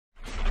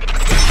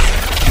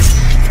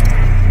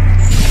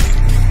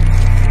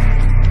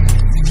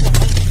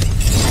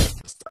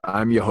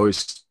I'm your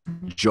host,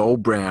 Joel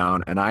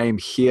Brown, and I am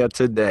here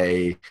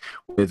today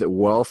with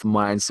wealth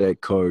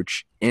mindset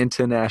coach,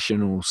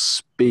 international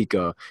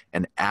speaker,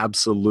 and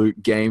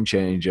absolute game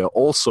changer.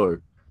 Also,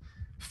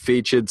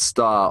 featured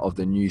star of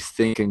the new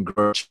Think and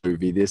Grow Rich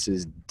movie. This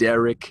is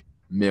Derek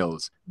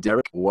Mills.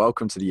 Derek,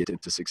 welcome to the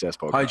To Success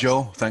podcast. Hi,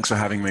 Joel. Thanks for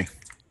having me.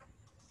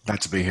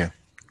 Glad to be here.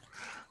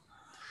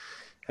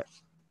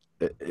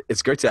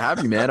 It's great to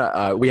have you,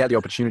 man. We had the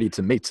opportunity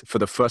to meet for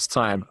the first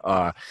time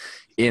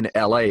in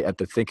LA at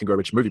the Think and Grow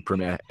Rich movie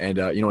premiere. And,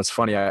 it's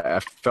funny. I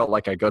felt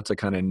like I got to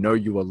kind of know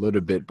you a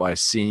little bit by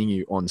seeing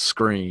you on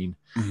screen.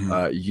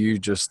 Mm-hmm. You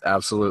just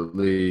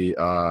absolutely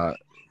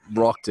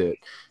rocked it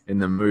in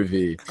the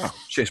movie. Oh,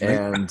 cheers, mate.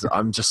 And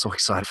I'm just so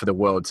excited for the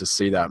world to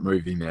see that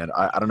movie, man.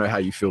 I don't know how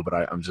you feel, but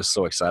I'm just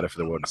so excited for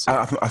the world to see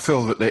it. I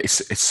feel that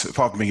it's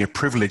part of being a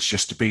privilege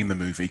just to be in the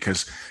movie,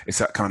 because it's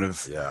that kind of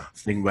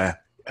thing where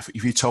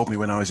if you told me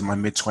when I was in my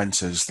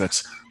mid-20s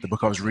that the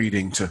book I was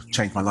reading to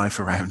change my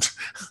life around,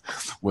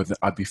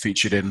 I'd be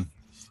featured in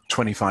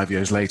 25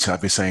 years later,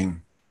 I'd be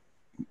saying,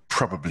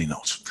 probably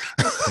not.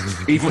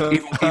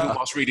 even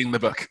whilst reading the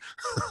book.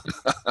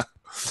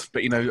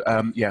 But,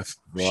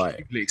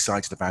 right. Really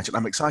excited about it.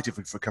 I'm excited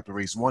for a couple of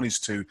reasons. One is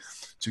to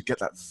get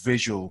that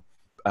visual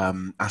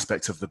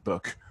aspect of the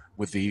book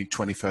with the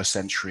 21st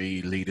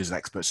century leaders,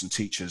 experts, and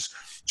teachers.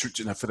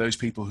 For those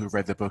people who've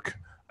read the book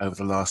over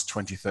the last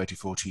 20, 30,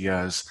 40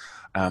 years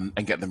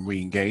and get them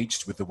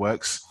re-engaged with the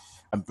works.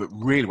 But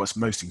really what's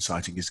most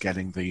exciting is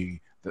getting the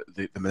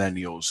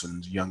millennials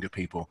and younger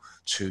people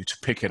to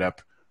pick it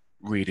up,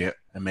 read it,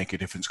 and make a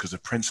difference, because the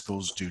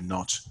principles do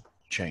not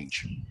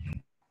change.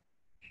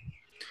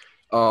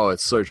 Oh,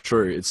 it's so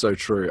true. It's so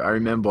true. I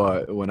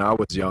remember when I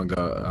was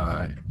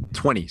younger,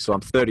 20, so I'm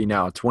 30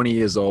 now, 20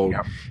 years old.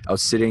 Yep. I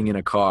was sitting in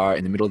a car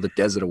in the middle of the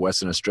desert of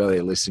Western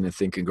Australia listening to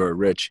Think and Grow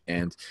Rich,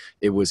 and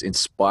it was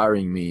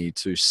inspiring me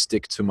to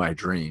stick to my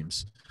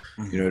dreams,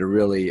 to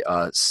really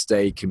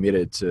stay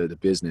committed to the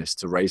business,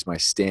 to raise my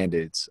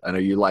standards. I know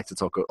you like to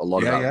talk a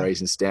lot about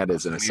raising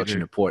standards, and it's such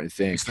an important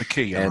thing. It's the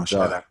key, and I'll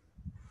share that.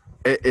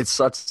 It's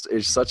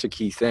such a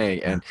key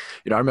thing. And,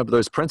 I remember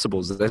those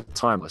principles, they're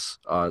timeless.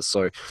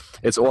 So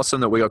it's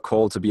awesome that we got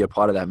called to be a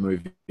part of that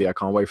movie. I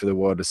can't wait for the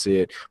world to see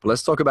it. But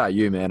let's talk about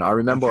you, man. I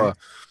remember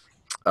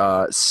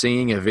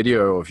seeing a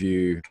video of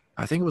you.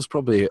 I think it was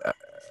probably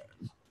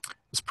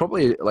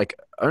like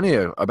only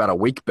about a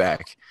week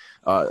back.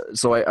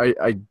 So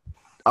I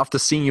after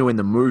seeing you in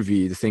the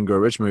movie, the Think Grow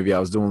Rich movie, I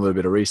was doing a little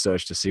bit of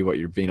research to see what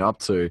you've been up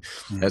to.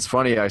 It's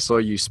funny, I saw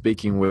you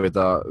speaking with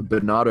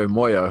Bernardo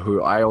Moya,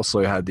 who I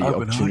also had the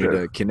opportunity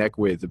to connect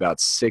with about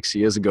 6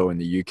 years ago in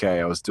the UK.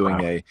 I was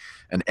doing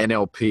an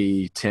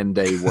NLP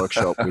 10-day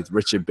workshop with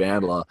Richard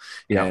Bandler,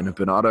 and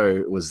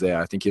Bernardo was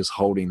there. I think he was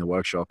holding the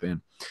workshop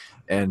in.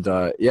 And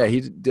he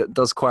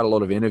does quite a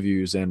lot of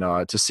interviews, and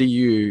to see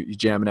you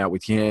jamming out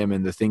with him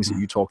and the things that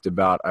you talked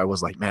about, I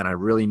was like, man, I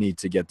really need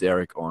to get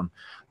Derek on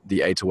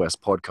the A to S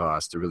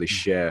podcast to really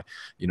share,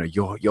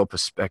 your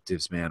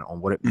perspectives, man, on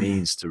what it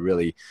means to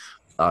really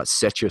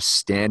set your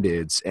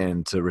standards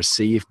and to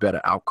receive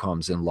better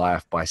outcomes in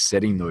life by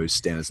setting those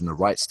standards and the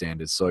right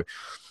standards. So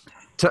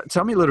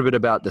tell me a little bit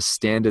about the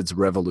standards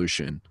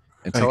revolution,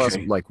 and tell us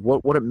like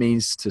what it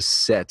means to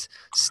set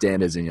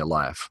standards in your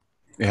life.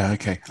 Yeah,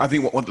 okay. I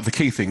think one of the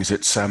key things,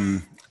 it's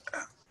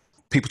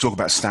people talk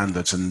about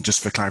standards, and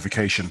just for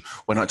clarification,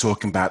 we're not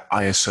talking about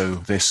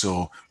ISO this,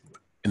 or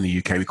in the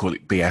UK we call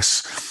it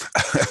BS.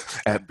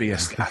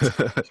 BS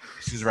that.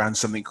 This is around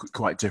something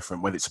quite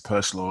different, whether it's a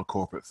personal or a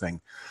corporate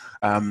thing.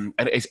 And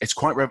it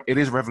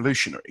is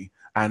revolutionary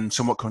and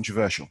somewhat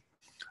controversial.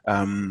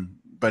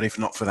 But if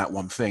not for that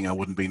one thing, I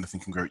wouldn't be in the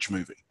Think and Grow Rich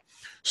movie.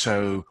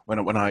 So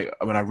when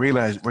I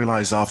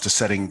realized after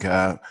setting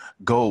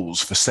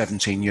goals for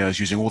 17 years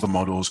using all the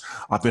models,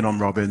 I've been on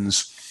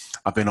Robbins,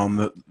 I've been on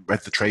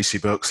read the Tracy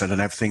books, I've done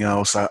everything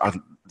else.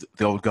 The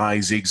old guy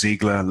Zig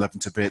Ziglar, love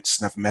him to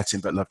bits, never met him,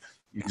 but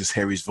you can just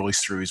hear his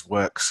voice through his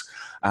works.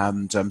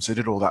 And so I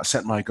did all that,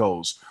 set my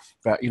goals.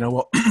 But you know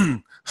what?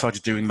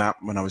 Started doing that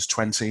when I was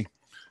 20.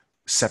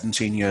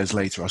 17 years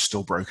later, I was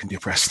still broke and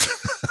depressed.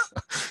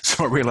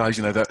 So I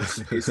realized, that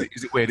is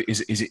it weird?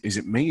 Is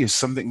it me? Is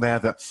something there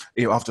that,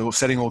 after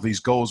setting all these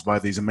goals by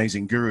these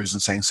amazing gurus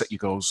and saying, set your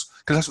goals,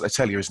 because that's what they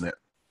tell you, isn't it,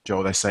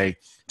 Joel? They say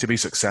to be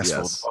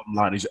successful, the bottom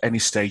line is any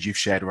stage you've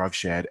shared or I've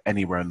shared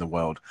anywhere in the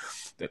world,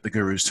 that the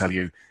gurus tell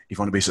you, if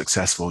you want to be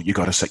successful, you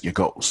got to set your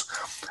goals.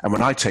 And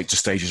when I take to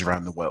stages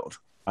around the world,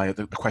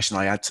 the question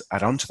I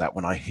add on to that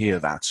when I hear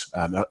that,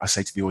 I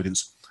say to the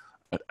audience,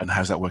 and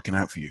how's that working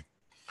out for you?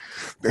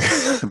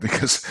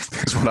 because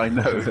what I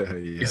know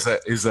is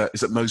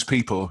that most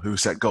people who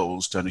set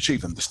goals don't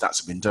achieve them. The stats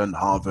have been done,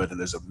 Harvard, and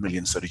there's a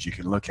million studies you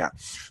can look at.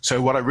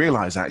 So what I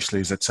realize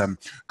actually is that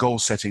goal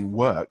setting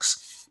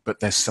works, but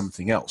there's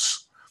something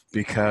else.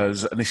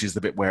 Because, and this is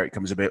the bit where it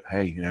comes a bit,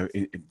 a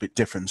bit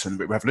different and a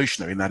bit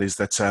revolutionary, and that is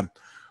that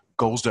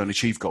goals don't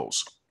achieve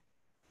goals.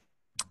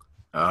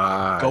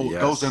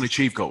 Goals don't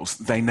achieve goals.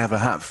 They never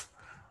have.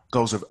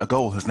 A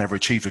goal has never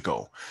achieved a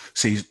goal.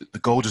 See, the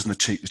goal doesn't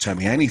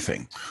determine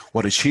anything.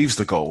 What achieves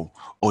the goal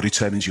or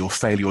determines your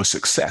failure or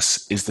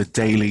success is the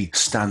daily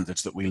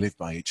standards that we live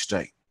by each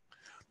day.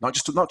 Not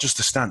just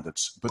the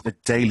standards, but the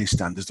daily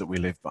standards that we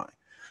live by.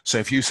 So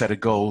if you set a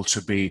goal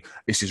to be,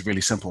 this is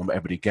really simple, but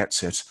everybody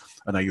gets it.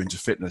 I know you're into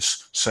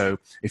fitness. So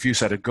if you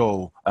set a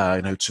goal,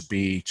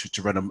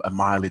 to run a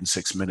mile in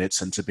 6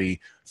 minutes and to be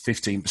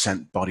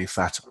 15% body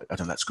fat, I don't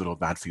know if that's good or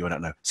bad for you, I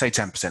don't know. Say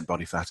 10%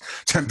 body fat,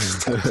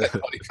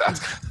 10% body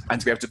fat, and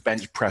to be able to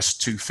bench press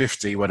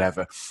 250,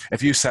 whatever.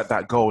 If you set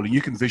that goal, and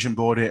you can vision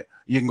board it,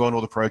 you can go on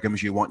all the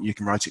programs you want, you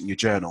can write it in your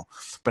journal.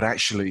 But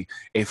actually,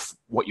 if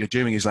what you're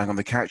doing is lying on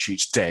the couch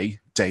each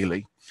day,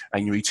 daily,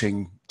 and you're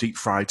eating deep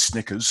fried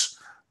Snickers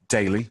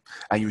daily,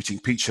 and you're eating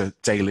pizza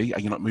daily,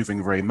 and you're not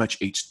moving very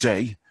much each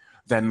day,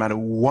 then no matter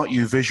what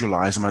you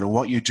visualize, no matter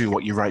what you do,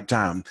 what you write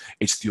down,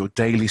 it's your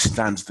daily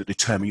standards that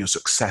determine your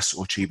success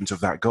or achievement of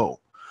that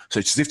goal. So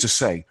it's as if to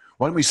say,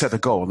 why don't we set the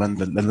goal and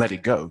then let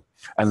it go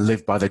and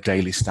live by the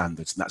daily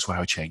standards? And that's why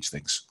I change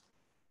things.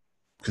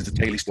 Because the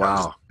daily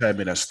standards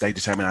determine us. They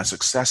determine our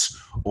success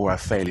or our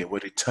failure. We're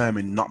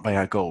determined not by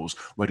our goals.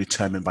 We're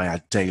determined by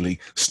our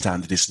daily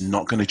standard. It's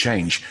not going to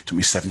change. It took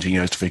me 17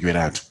 years to figure it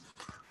out.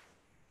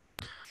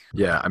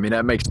 Yeah, I mean,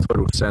 that makes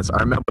total sense. I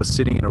remember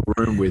sitting in a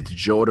room with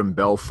Jordan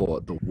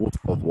Belfort, the Wolf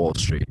of Wall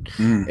Street,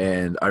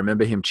 and I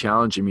remember him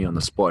challenging me on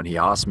the spot, and he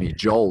asked me,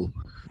 Joel,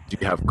 do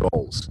you have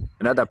goals?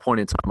 And at that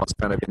point in time, I was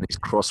kind of in these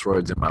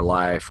crossroads in my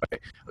life. I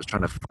was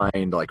trying to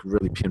find, like,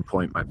 really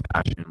pinpoint my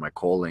passion and my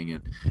calling,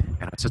 and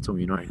I said to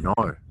him, no,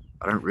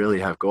 I don't really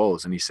have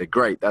goals. And he said,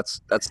 great,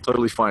 that's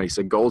totally fine. He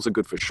said, goals are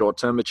good for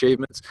short-term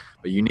achievements,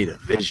 but you need a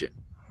vision.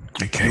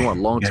 Okay. If you want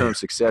long-term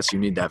success, you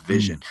need that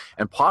vision.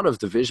 And part of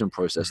the vision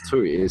process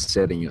too is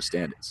setting your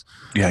standards.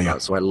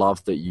 So I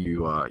love that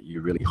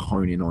you really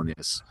hone in on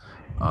this.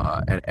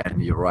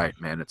 And you're right,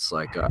 man. It's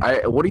like,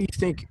 what do you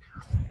think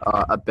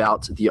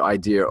about the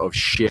idea of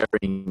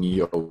sharing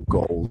your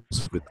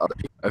goals with other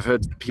people? I've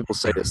heard people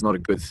say that's not a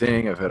good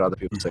thing. I've heard other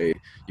people say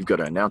you've got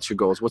to announce your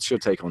goals. What's your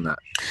take on that?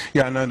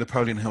 Yeah, I know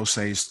Napoleon Hill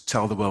says,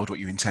 tell the world what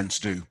you intend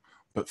to do,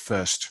 but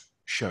first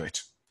show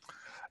it.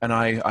 And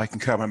I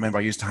concur. I remember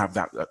I used to have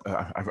that,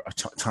 I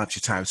typed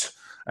it out,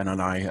 and then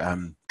I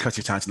cut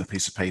it out on a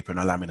piece of paper and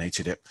I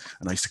laminated it.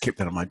 And I used to keep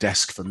that on my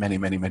desk for many,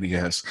 many, many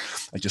years.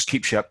 I just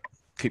keep shut,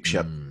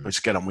 let's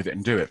get on with it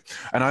and do it.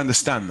 And I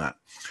understand that.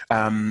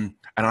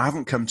 And I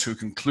haven't come to a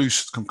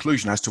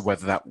conclusion as to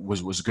whether that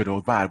was good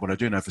or bad. What I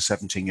do know, for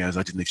 17 years,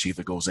 I didn't achieve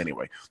the goals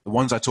anyway. The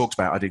ones I talked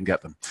about, I didn't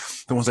get them.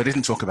 The ones I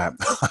didn't talk about,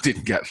 I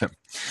didn't get them.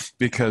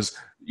 Because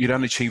you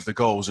don't achieve the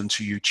goals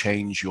until you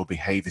change your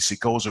behavior. See,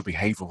 goals are a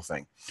behavioral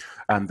thing.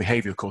 And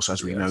behavior, of course,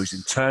 as we know, is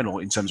internal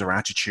in terms of our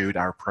attitude,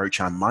 our approach,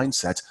 our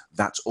mindset.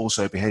 That's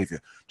also behavior,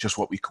 just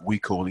what we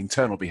call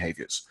internal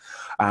behaviors.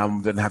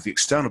 Then have the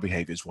external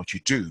behaviors, what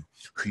you do,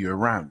 who you're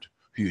around,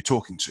 who you're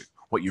talking to,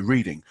 what you're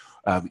reading,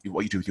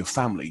 what you do with your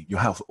family, your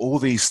health, all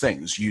these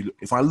things.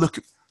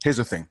 Here's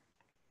the thing.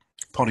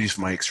 Apologies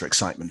for my extra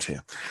excitement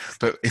here.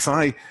 But if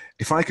I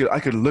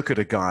could look at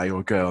a guy or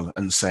a girl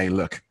and say,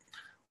 look,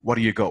 what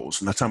are your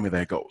goals? And they tell me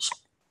their goals.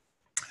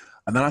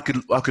 And then I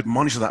could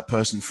monitor that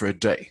person for a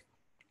day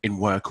in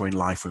work or in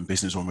life or in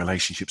business or in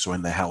relationships or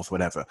in their health,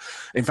 whatever.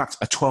 In fact,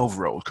 a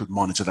 12-year-old could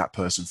monitor that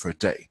person for a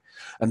day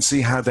and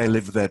see how they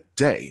live their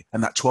day.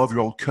 And that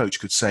 12-year-old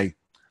coach could say,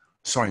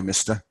 sorry,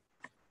 mister,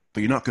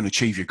 but you're not going to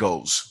achieve your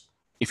goals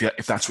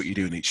if that's what you're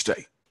doing each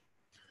day.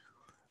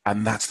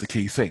 And that's the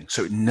key thing.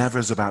 So it never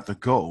is about the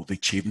goal, the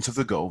achievement of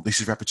the goal. This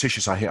is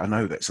repetitious. I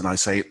know this, and I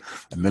say it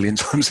a million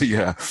times a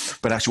year.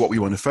 But actually what we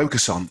want to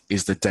focus on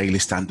is the daily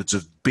standards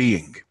of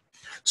being.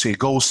 See, a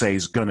goal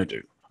says gonna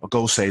do. A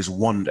goal says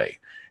one day.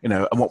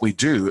 And what we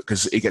do,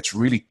 because it gets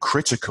really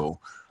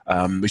critical,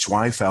 which is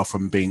why I fell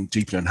from being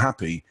deeply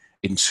unhappy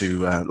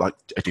into like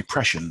a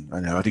depression.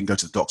 I didn't go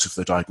to the doctor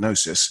for the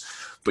diagnosis,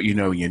 but you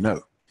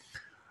know.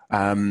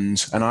 And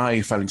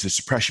I fell into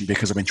depression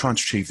because I've been trying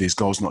to achieve these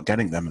goals, not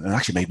getting them, and it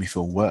actually made me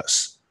feel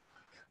worse,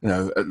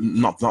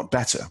 not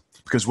better.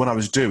 Because what I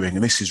was doing,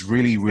 and this is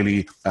really,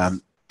 really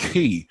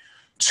key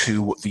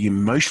to the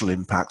emotional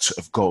impact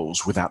of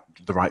goals without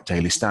the right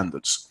daily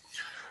standards,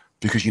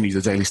 because you need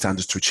the daily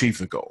standards to achieve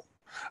the goal.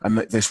 And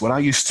what I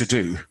used to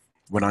do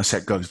when I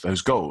set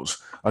those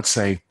goals, I'd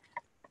say,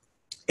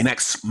 in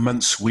X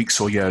months, weeks,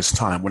 or years'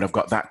 time, when I've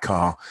got that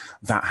car,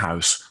 that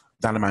house,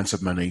 that amount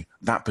of money,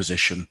 that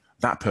position,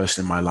 that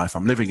person in my life,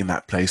 I'm living in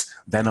that place,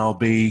 then I'll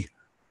be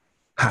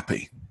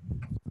happy.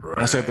 Right,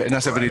 and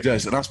that's everybody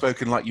does. And I've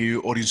spoken like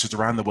you, audiences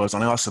around the world,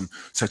 and I ask them,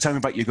 so tell me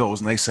about your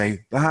goals. And they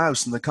say, the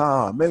house and the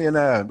car,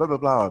 millionaire, blah, blah,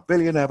 blah,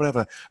 billionaire,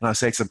 whatever. And I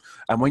say to them,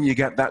 and when you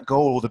get that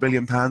goal, or the £1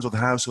 billion, or the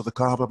house, or the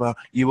car, blah, blah,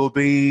 you will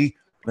be,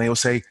 and they will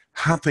say,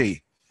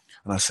 happy.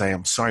 And I say,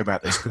 I'm sorry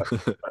about this,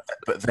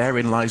 but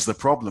therein lies the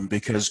problem,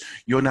 because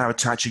you're now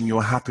attaching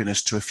your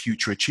happiness to a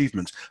future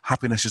achievement.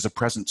 Happiness is a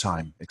present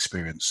time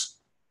experience.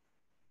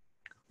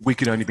 We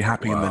can only be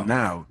happy in the Wow.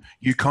 now.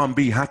 You can't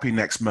be happy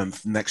next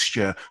month, next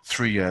year,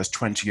 3 years,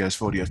 20 years,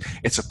 40 years.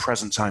 It's a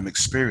present time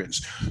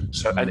experience.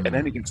 So, and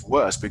anything's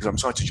worse, because I'm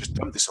sorry to just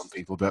dump this on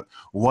people, but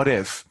what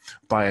if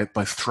by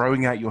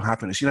throwing out your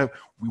happiness, you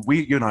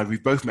and I,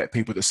 we've both met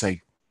people that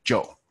say,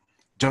 Joel,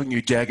 don't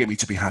you dare get me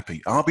to be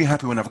happy. I'll be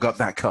happy when I've got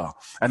that car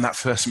and that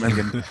first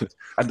million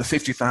and the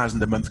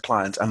 50,000 a month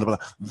client, and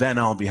then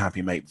I'll be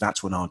happy, mate.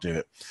 That's when I'll do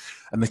it.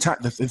 And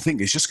the thing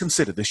is, just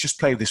consider this, just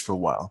play this for a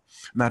while.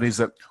 And that is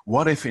that,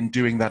 what if in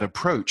doing that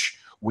approach,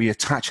 we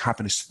attach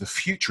happiness to the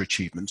future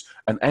achievement,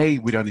 and A,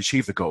 we don't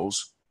achieve the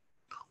goals?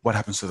 What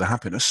happens to the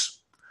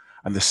happiness?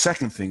 And the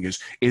second thing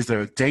is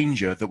there a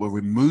danger that we're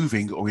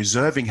removing or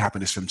reserving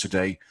happiness from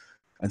today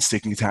and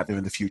sticking it out there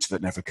in the future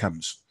that never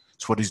comes?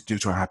 So what does it do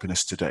to our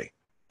happiness today?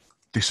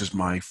 This is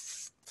my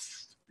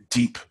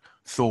deep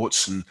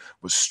thoughts, and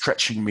was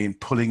stretching me and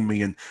pulling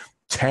me and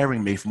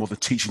tearing me from all the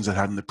teachings I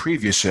had in the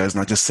previous years.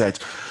 And I just said,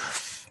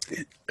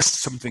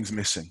 something's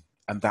missing.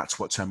 And that's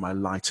what turned my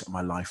light and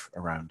my life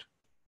around.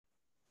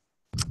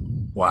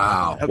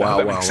 Wow.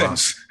 That makes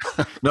sense.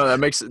 No, that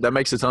makes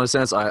a ton of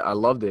sense. I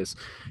love this.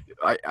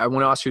 I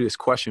want to ask you this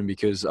question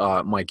because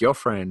my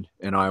girlfriend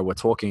and I were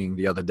talking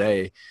the other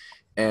day,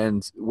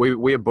 and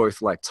we are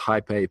both like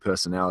type A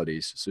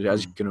personalities. So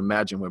as you can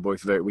imagine,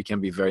 we can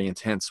be very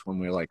intense when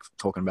we're like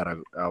talking about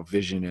our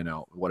vision and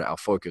our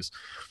focus.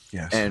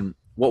 Yes. And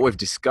what we've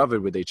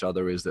discovered with each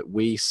other is that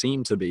we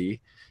seem to be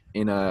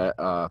in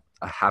a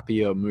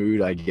happier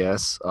mood, I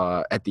guess,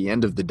 at the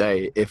end of the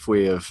day, if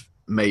we have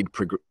made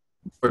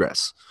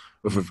progress,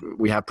 if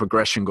we have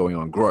progression going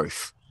on,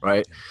 growth,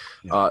 right?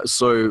 Yeah.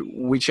 So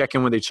we check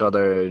in with each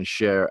other and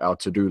share our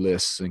to-do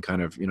lists and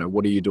kind of,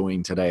 what are you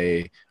doing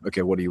today?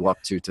 Okay, what are you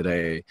up to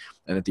today?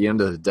 And at the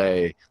end of the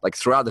day, like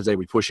throughout the day,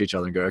 we push each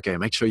other and go, okay,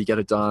 make sure you get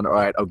it done. All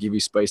right, I'll give you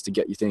space to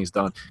get your things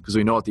done, because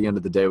we know at the end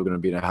of the day, we're going to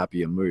be in a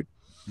happier mood.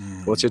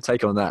 What's your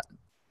take on that?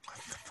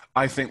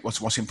 I think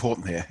what's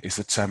important here is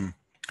that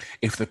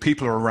if the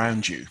people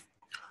around you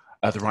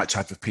are the right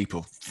type of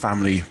people,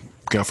 family,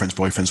 girlfriends,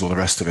 boyfriends, all the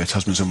rest of it,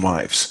 husbands and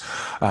wives,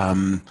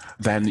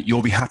 then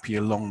you'll be happy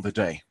along the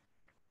day,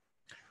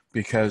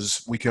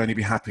 because we can only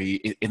be happy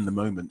in the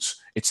moment.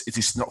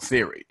 It's not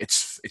theory.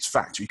 It's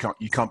fact. You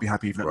can't be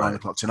happy even at 9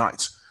 o'clock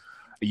tonight.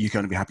 You can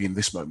only be happy in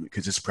this moment,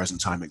 because it's a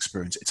present time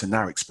experience. It's a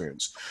now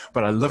experience.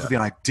 But I love the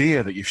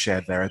idea that you've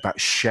shared there about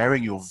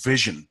sharing your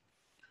vision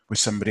with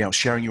somebody else,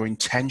 sharing your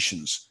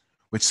intentions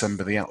with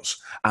somebody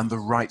else, and the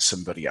right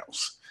somebody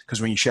else.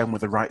 Because when you share them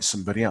with the right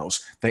somebody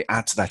else, they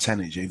add to that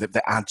energy, that they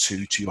add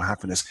to your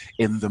happiness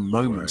in the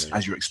moment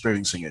as you're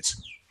experiencing it.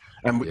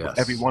 And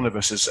every one of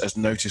us has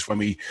noticed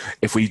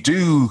if we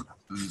do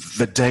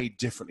the day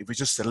differently, if we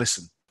just say,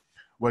 listen,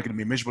 we're going to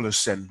be miserable as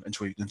sin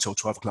until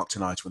 12 o'clock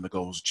tonight when the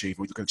goal is achieved.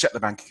 We're going to check the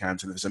bank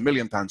account, and if there's £1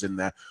 million in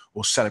there,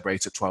 we'll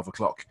celebrate at 12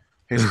 o'clock.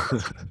 Here's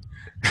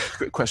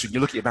a question.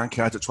 You look at your bank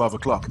account at 12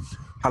 o'clock.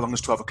 How long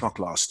does 12 o'clock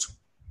last?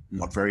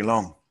 Not very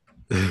long.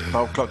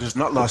 12 o'clock does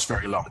not last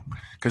very long,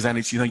 because then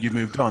it's, you've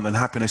moved on, and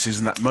happiness is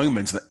in that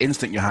moment, that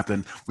instant you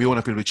happen. We all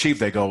want people to achieve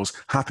their goals,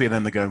 happy, and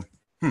then they go,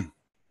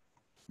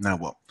 now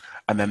what?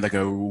 And then they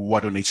go,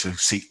 what do I need to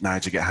seek now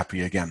to get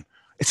happy again?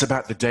 It's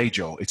about the day,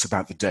 Joel. It's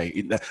about the day.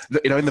 In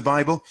the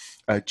Bible,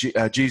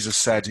 Jesus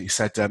said,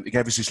 he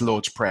gave us his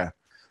Lord's Prayer.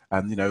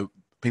 And,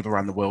 people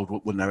around the world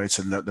will know it,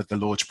 and the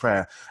Lord's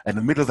Prayer. In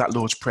the middle of that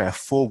Lord's Prayer,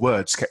 4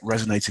 words kept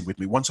resonating with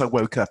me. Once I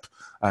woke up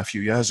a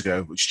few years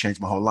ago, which changed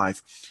my whole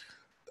life,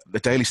 the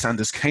daily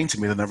standards came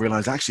to me, and I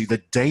realized actually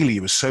the daily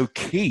was so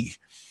key,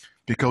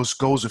 because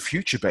goals are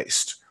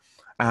future-based.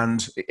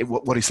 And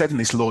what he said in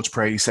this Lord's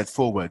Prayer, he said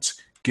 4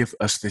 words: give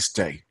us this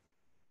day.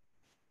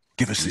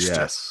 Give us this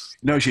day.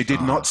 No, she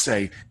did not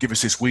say, give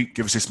us this week,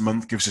 give us this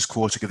month, give us this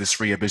quarter, give us this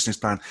 3-year business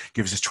plan,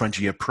 give us this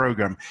 20-year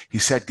program. He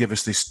said, give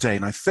us this day.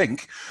 And I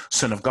think,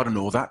 Son of God and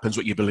all that, depends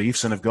what you believe,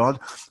 Son of God,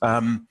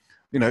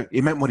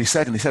 he meant what he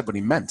said, and he said what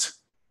he meant.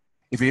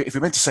 If he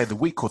meant to say the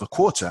week or the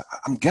quarter,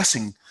 I'm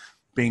guessing,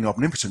 being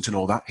omnipotent and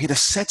all that, he'd have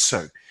said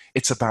so.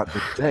 It's about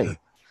the day.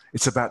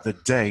 It's about the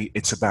day.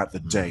 It's about the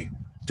day.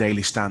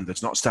 Daily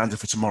standards, not standard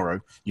for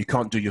tomorrow. You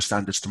can't do your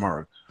standards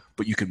tomorrow,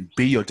 but you can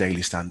be your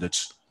daily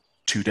standards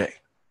today.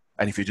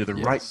 And if you do the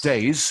right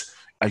days,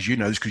 as you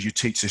know, because you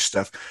teach this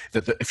stuff,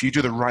 that if you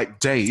do the right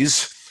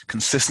days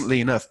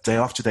consistently enough, day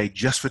after day,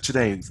 just for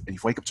today, and if you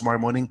wake up tomorrow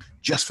morning,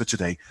 just for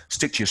today,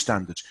 stick to your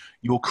standards,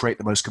 you'll create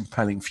the most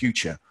compelling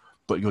future,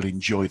 but you'll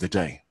enjoy the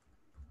day.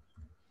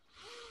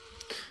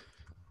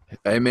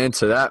 Amen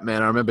to that,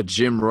 man. I remember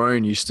Jim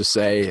Rohn used to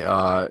say,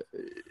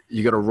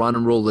 you got to run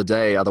and rule the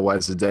day,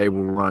 otherwise the day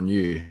will run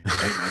you.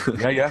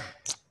 Yeah.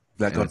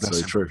 That's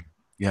so true.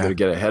 Yeah. You got to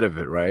get ahead of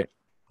it, right?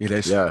 It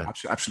is. Yeah.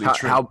 Absolutely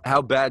true.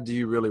 How bad do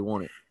you really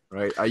want it,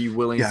 right? Are you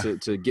willing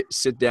to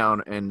sit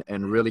down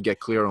and really get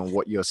clear on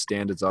what your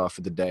standards are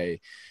for the day,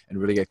 and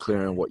really get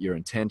clear on what your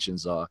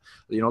intentions are?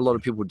 A lot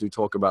of people do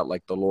talk about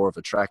like the law of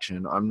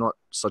attraction. I'm not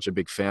such a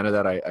big fan of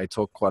that. I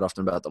talk quite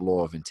often about the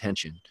law of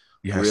intention.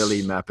 really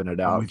Yes. mapping it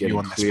I'm out, with you getting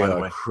on this, by the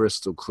clear, way.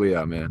 crystal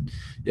clear, man.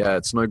 Yeah,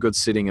 it's no good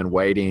sitting and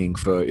waiting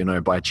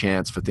for, by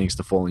chance for things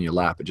to fall in your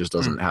lap. It just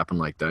doesn't happen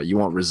like that. You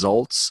want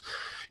results,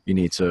 you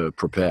need to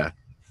prepare.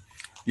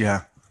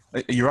 Yeah,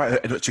 you're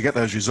right. To get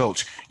those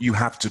results, you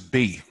have to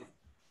be.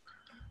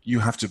 You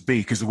have to be,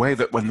 because the way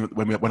that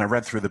when I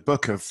read through the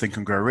book of Think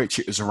and Grow Rich,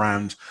 it was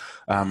around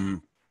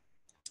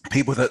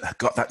people that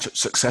got that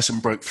success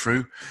and broke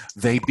through.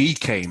 They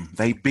became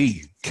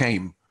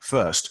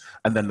first,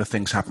 and then the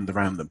things happened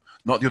around them,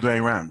 not the other way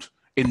around.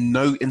 In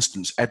no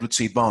instance, Edward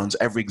C. Barnes,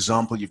 every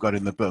example you've got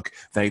in the book,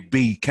 they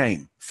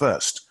became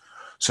first.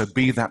 So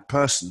be that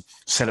person,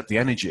 set up the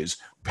energies,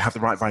 have the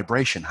right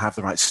vibration, have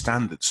the right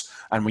standards.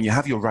 And when you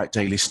have your right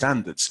daily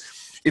standards,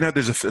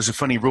 there's a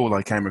funny rule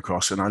I came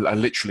across, and I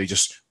literally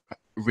just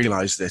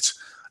realized it.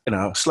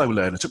 A slow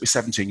learner. It took me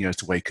 17 years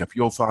to wake up.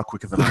 You're far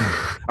quicker than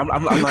I am.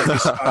 I'm like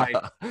this guy.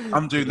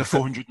 I'm doing the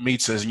 400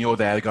 meters, and you're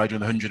there, the guy doing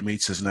the 100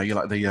 meters. You're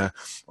like the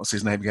what's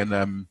his name again?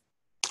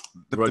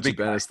 The Roger big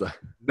guy. Bannister.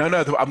 No,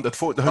 I'm the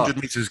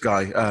 100 meters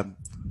guy.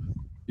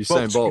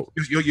 Usain Bolt.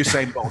 You're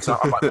Usain Bolt.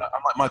 I'm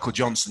like Michael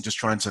Johnson, just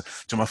trying to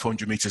do my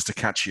 400 meters to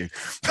catch you.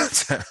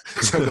 So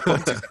the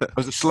point is, I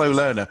was a slow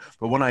learner,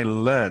 but when I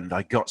learned,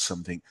 I got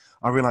something.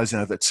 I realized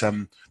that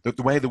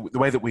the way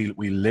that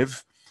we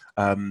live,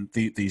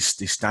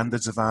 these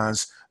standards of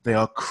ours, they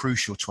are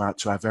crucial to our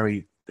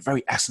the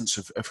very essence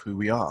of who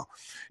we are.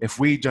 If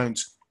we don't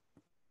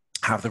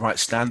have the right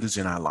standards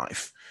in our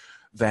life,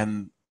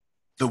 then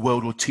the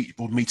world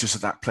will meet us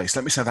at that place.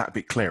 Let me say that a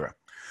bit clearer.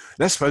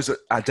 Let's suppose that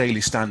our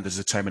daily standards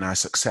determine our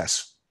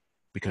success,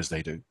 because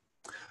they do.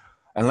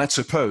 And let's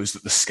suppose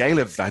that the scale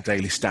of our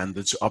daily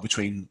standards are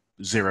between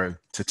 0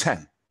 to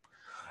 10.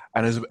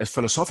 And as a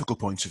philosophical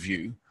point of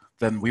view,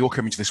 then we all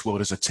come into this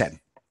world as a 10.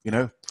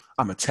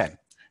 I'm a 10.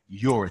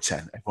 You're a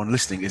 10. Everyone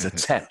listening is a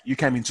 10. You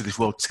came into this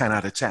world 10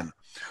 out of 10.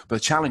 But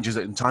the challenge is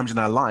that in times in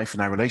our life,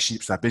 in our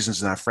relationships, our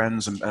business, and our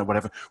friends, and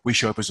whatever, we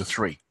show up as a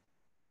 3.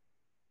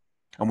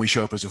 And we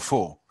show up as a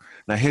 4.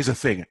 Now, here's the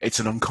thing. It's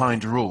an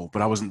unkind rule,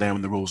 but I wasn't there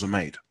when the rules were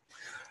made.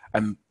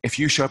 And if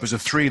you show up as a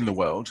 3 in the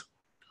world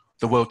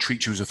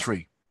treats you as a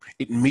 3.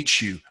 It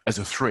meets you as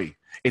a 3.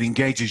 It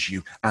engages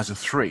you as a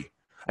 3.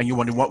 And you're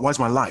wondering, why is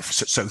my life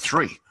so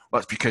 3? Well,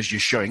 it's because you're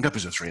showing up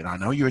as a 3. And I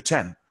know you're a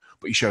 10,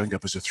 but you're showing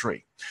up as a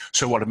 3.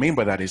 So what I mean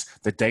by that is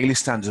the daily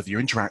standards of your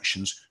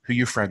interactions, who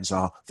your friends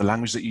are, the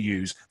language that you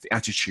use, the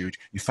attitude,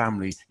 your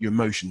family, your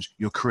emotions,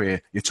 your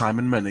career, your time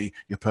and money,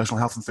 your personal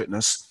health and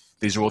fitness.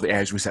 These are all the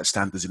areas we set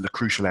standards in, the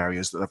crucial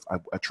areas that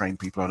I train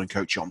people on and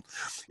coach on.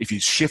 If you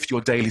shift your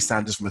daily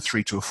standards from a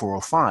 3 to a 4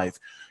 or 5,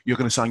 you're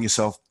going to find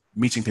yourself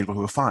meeting people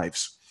who are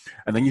 5s.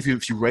 And then if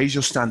you raise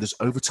your standards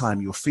over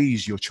time, your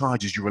fees, your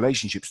charges, your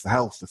relationships, the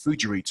health, the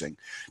food you're eating,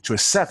 to a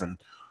 7,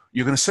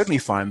 you're going to suddenly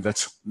find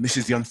that, and this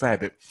is the unfair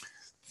bit,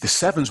 the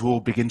 7s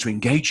will begin to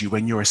engage you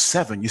when you're a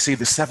 7. You see,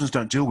 the 7s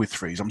don't deal with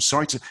 3s. I'm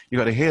sorry you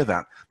got to hear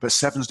that, but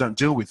 7s don't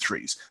deal with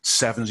 3s.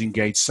 7s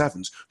engage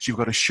 7s. So you've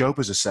got to show up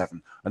as a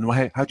 7.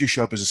 And how do you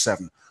show up as a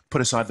 7? Put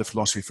aside the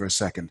philosophy for a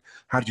second.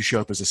 How do you show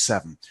up as a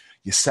 7?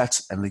 You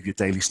set and leave your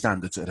daily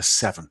standards at a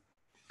 7.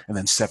 And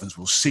then 7s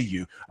will see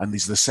you. And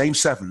these are the same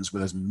 7s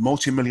with those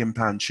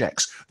multi-million-pound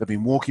checks that have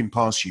been walking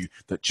past you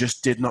that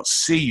just did not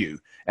see you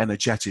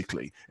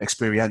energetically,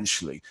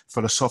 experientially,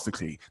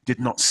 philosophically, did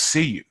not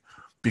see you.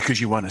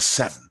 Because you weren't a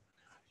 7.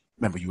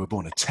 Remember, you were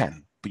born a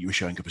 10, but you were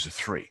showing up as a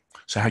 3.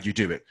 So how do you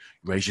do it?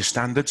 Raise your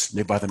standards,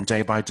 live by them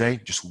day by day,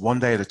 just one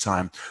day at a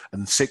time,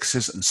 and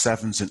 6s and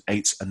 7s and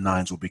 8s and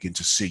 9s will begin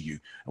to see you.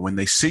 And when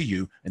they see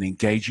you and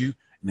engage you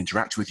and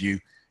interact with you,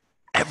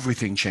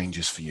 everything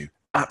changes for you.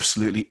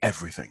 Absolutely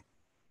everything.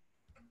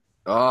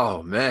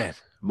 Oh, man.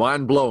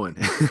 Mind blowing.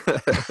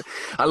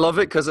 I love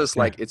it because it's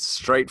like, it's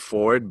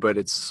straightforward, but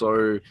it's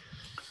so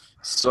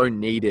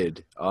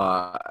needed.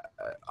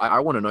 I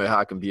want to know how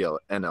I can be an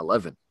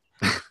 11.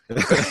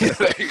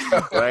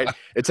 Right?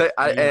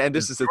 And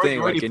this is the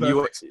thing. Like, and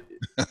you,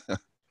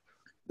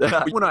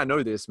 when I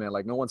know this, man,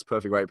 like no one's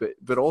perfect, right?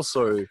 But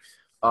also,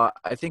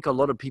 I think a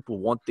lot of people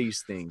want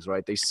these things,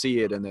 right? They see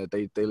it and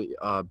they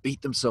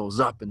beat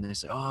themselves up and they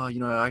say, oh,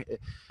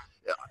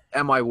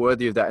 am I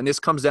worthy of that? And this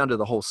comes down to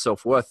the whole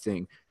self-worth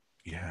thing.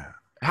 Yeah.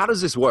 How does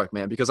this work,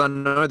 man? Because I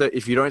know that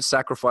if you don't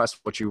sacrifice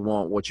what you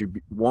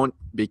want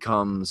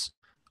becomes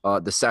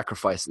the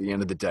sacrifice at the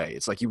end of the day.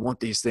 It's like you want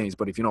these things,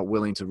 but if you're not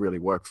willing to really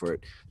work for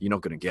it, you're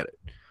not going to get it.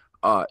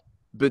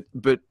 But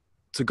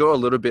to go a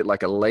little bit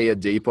like a layer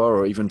deeper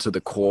or even to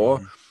the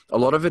core, a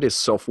lot of it is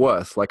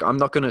self-worth. Like I'm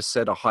not going to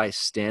set a high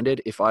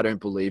standard if I don't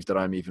believe that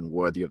I'm even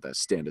worthy of that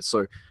standard.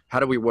 So how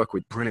do we work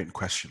with? Brilliant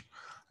question.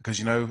 Because,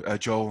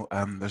 Joel,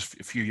 there's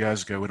a few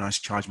years ago when I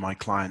charged my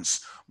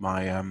clients,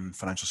 my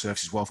financial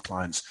services wealth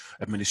clients,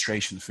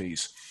 administration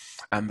fees.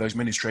 And those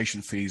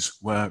administration fees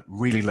were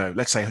really low.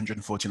 Let's say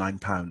 £149,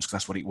 because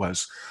that's what it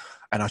was.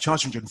 And I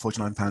charged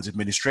 £149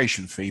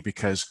 administration fee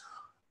because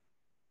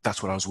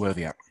that's what I was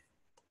worthy at.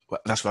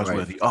 that's what I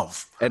was worthy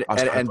of.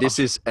 And this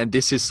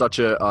is such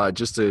a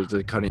just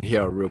to cut in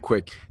here real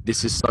quick.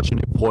 This is such an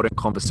important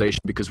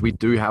conversation because we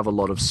do have a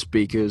lot of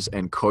speakers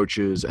and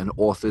coaches and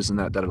authors and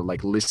that are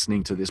like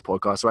listening to this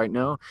podcast right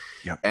now.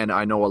 Yeah. And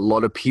I know a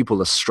lot of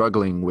people are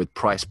struggling with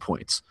price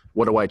points.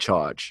 What do I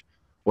charge?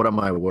 What am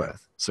I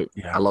worth? So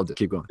I love it.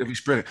 Keep going.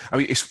 It's brilliant. I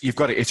mean, you've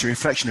got it. It's a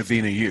reflection of the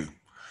inner you,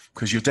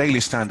 because your daily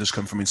standards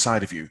come from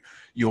inside of you.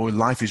 Your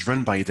life is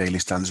run by your daily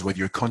standards, whether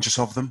you're conscious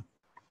of them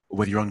or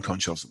whether you're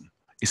unconscious of them.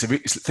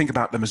 Think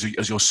about them as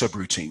your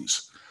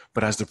subroutines.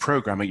 But as the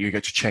programmer, you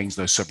get to change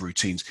those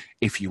subroutines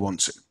if you want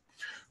to.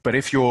 But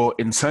if you're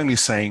internally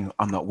saying,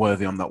 I'm not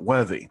worthy,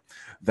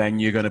 then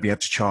you're going to be able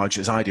to charge,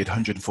 as I did,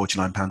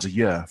 £149 a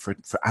year for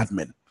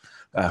admin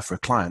for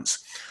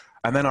clients.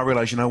 And then I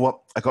realized, you know what?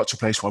 I got to a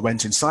place where I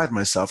went inside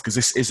myself, because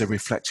this is a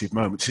reflective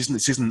moment.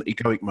 This isn't an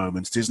egoic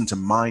moment. It isn't a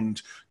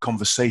mind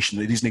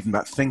conversation. It isn't even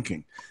about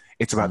thinking.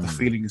 It's about the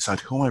feeling inside.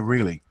 Who am I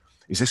really?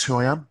 Is this who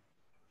I am?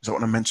 Is that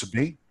what I'm meant to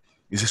be?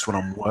 Is this what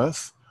I'm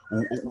worth?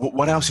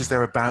 What else is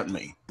there about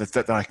me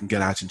that I can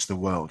get out into the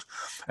world?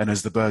 And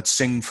as the birds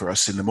sing for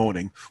us in the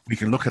morning, we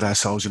can look at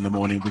ourselves in the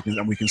morning,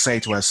 and we can say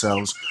to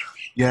ourselves,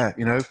 yeah,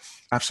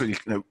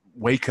 absolutely,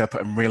 wake up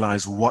and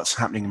realize what's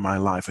happening in my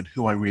life and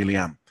who I really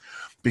am.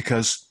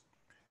 Because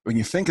when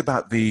you think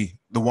about the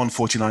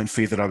 $149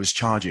 fee that I was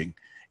charging,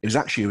 it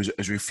was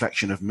a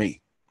reflection of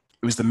me.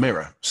 It was the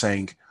mirror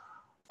saying,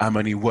 I'm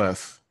only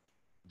worth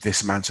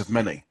this amount of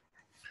money.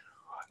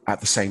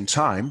 At the same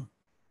time,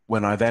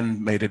 when I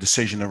then made a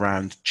decision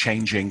around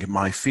changing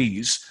my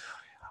fees,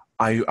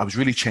 I was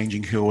really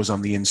changing who I was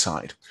on the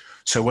inside.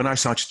 So when I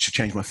started to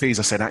change my fees,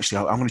 I said, actually,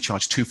 I'm going to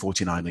charge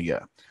 $249 a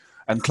year.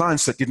 And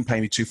clients that didn't pay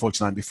me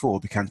 $249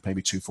 before began to pay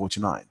me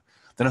 $249.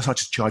 Then I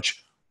started to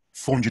charge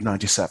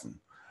 $497,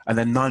 and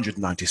then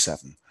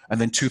 $997,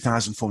 and then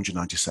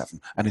 $2,497,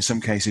 and in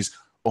some cases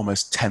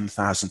almost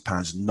 £10,000,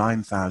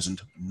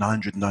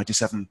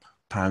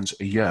 £9,997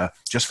 a year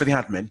just for the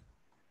admin.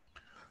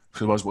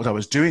 So what I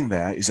was doing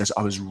there is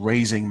I was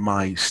raising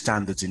my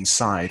standards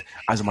inside.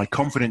 As my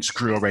confidence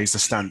grew, I raised the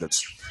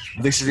standards.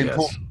 This is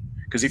important,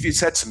 because if you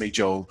said to me,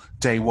 Joel,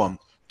 day one,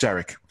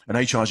 Derek, and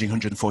I'm charging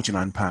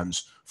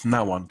 £149, from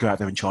now on, go out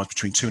there and charge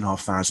between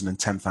 £2,500 and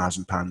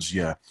 £10,000 a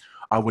year,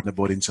 I wouldn't have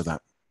bought into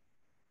that.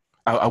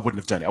 I wouldn't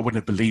have done it. I wouldn't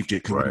have believed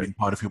it, because it would have been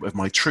part of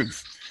my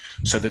truth.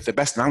 So that the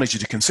best analogy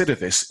to consider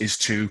this is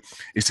to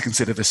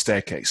consider the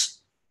staircase.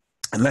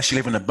 Unless you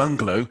live in a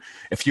bungalow,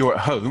 if you're at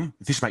home,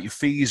 this is about your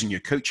fees and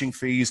your coaching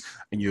fees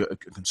and your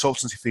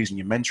consultancy fees and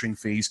your mentoring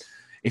fees.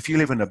 If you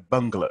live in a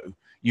bungalow,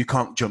 you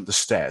can't jump the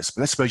stairs.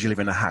 But let's suppose you live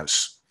in a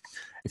house.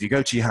 If you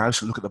go to your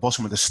house and look at the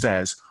bottom of the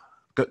stairs,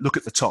 look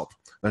at the top.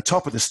 The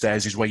top of the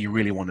stairs is where you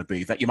really want to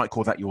be. That you might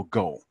call that your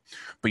goal.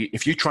 But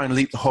if you try and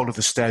leap the whole of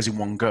the stairs in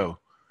one go,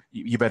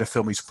 you better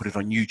film me to put it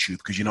on YouTube,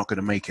 because you're not going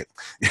to make it.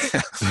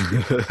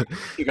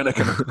 You're going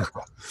to.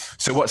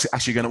 So what you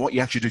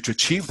actually do to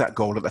achieve that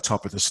goal at the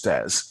top of the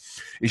stairs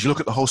is you look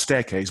at the whole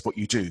staircase. What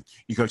you do,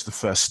 you go to the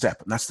first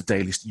step, and that's the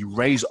daily. You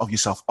raise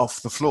yourself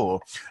off the floor,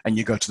 and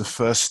you go to the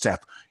first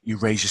step. You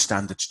raise your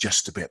standards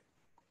just a bit,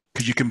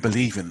 because you can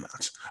believe in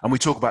that. And we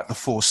talk about the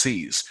 4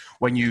 C's.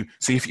 When you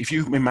see, if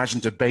you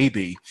imagined a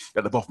baby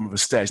at the bottom of the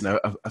stairs,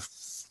 a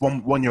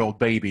one-year-old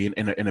baby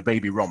in a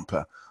baby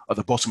romper at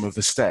the bottom of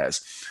the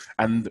stairs,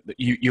 and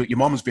your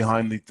mom's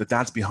behind, the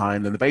dad's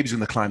behind, and the baby's going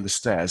to climb the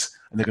stairs,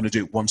 and they're going to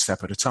do it one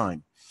step at a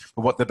time.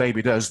 But what the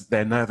baby does,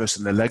 they're nervous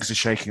and their legs are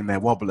shaking and they're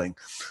wobbling.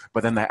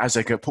 But then as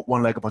they go, put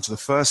one leg up onto the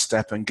first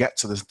step and get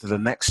to the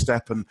next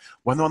step, and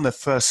when they're on the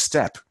first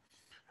step,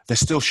 they're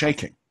still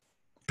shaking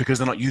because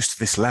they're not used to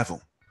this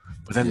level.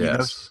 But then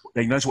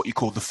they know what you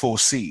call the 4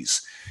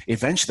 C's.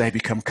 Eventually, they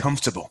become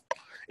comfortable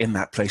in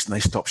that place and they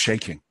stop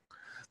shaking.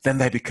 Then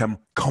they become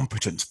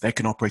competent. They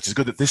can operate as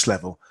good at this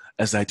level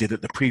as they did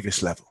at the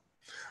previous level.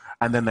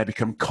 And then they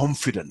become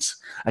confident.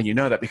 And you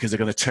know that because they're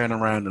going to turn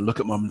around and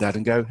look at mum and dad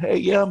and go, hey,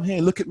 yeah, I'm here.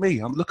 Look at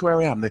me. Look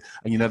where I am. And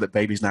you know that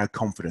baby's now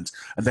confident.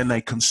 And then they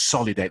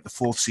consolidate. The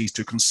 4 C's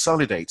to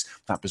consolidate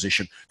that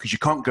position, because you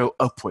can't go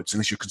upwards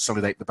unless you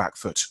consolidate the back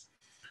foot.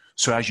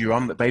 So as you're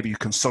on the baby, you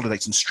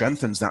consolidate and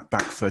strengthens that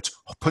back foot,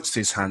 puts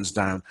his hands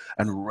down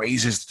and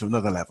raises to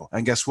another level.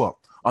 And guess what?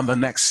 On the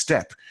next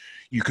step,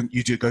 you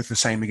do go through the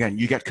same again.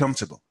 You get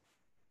comfortable.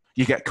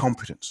 You get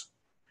competence.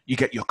 You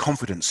get your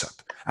confidence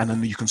up. And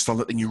then you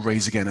consolidate and you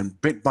raise again. And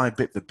bit by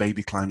bit, the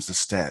baby climbs the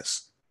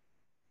stairs.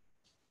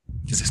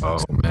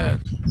 Oh,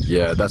 man.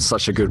 Yeah, that's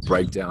such a good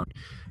breakdown.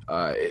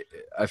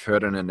 I've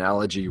heard an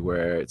analogy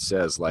where it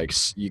says, like,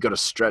 you got to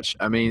stretch.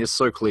 I mean, it's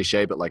so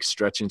cliche, but like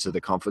stretch into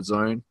the comfort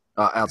zone.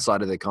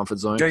 Outside of their comfort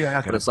zone.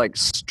 But it's like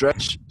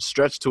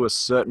stretch to a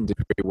certain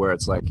degree where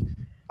it's like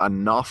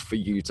enough for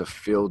you to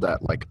feel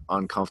that like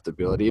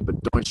uncomfortability,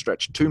 but don't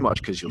stretch too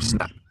much because you'll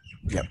snap.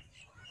 Yeah.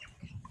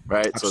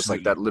 Right. Absolutely. So it's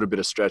like that little bit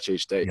of stretch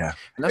each day. Yeah.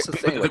 And that's the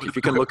thing. Like if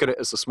you can look at it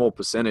as a small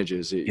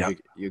percentages,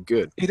 you're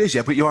good. It is,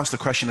 yeah. But you asked the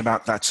question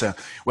about that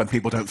when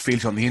people don't feel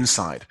it on the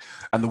inside.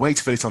 And the way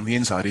to feel it on the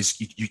inside is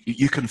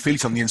you can feel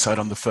it on the inside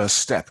on the first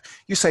step.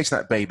 You say to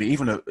that baby,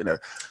 even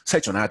say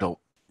to an adult,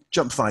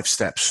 jump 5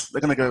 steps.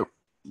 They're going to go,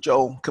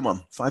 Joel, come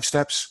on, 5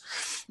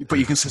 steps. But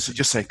you can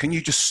just say, can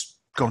you just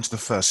go on to the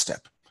first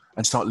step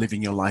and start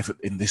living your life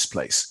in this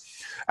place?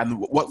 And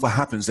what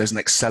happens, there's an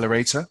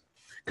accelerator,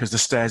 because the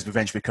stairs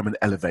eventually become an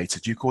elevator.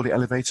 Do you call it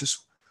elevators?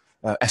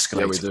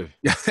 Escalators.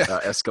 Yeah, we do.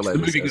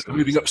 Escalators.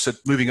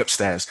 Moving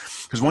upstairs.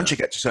 Because once you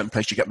get to a certain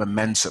place, you get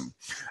momentum.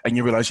 And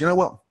you realize, you know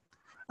what?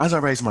 As I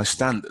raise my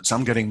standards,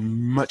 I'm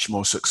getting much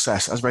more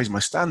success. As I raise my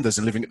standards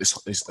and living at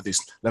this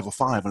level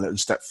 5 and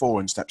step 4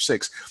 and step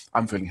 6,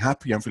 I'm feeling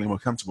happy. I'm feeling more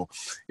comfortable.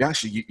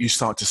 You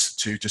start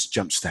to just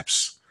jump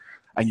steps,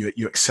 and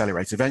you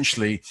accelerate.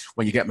 Eventually,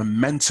 when you get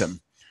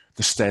momentum,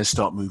 the stairs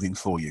start moving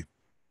for you.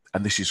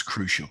 And this is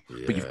crucial.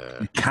 Yeah. But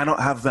you cannot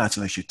have that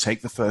unless you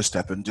take the first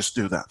step and just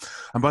do that.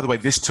 And by the way,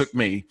 this took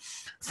me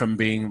from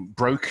being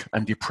broke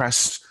and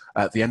depressed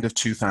at the end of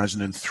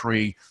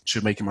 2003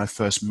 to making my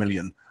first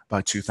million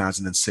by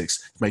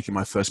 2006, making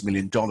my first $1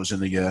 million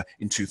in a year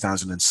in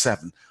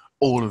 2007.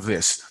 All of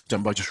this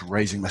done by just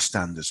raising my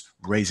standards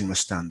in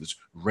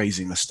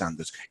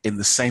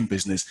the same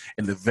business,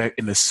 in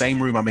the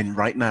same room I'm in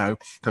right now.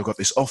 I've got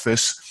this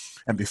office.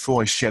 And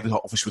before I share the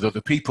office with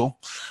other people,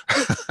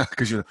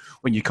 because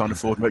when you can't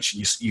afford much,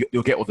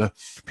 you'll get all the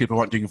people who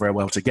aren't doing very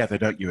well together,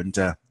 don't you? And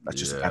that's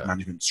just a bad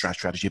management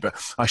strategy. But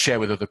I share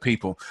with other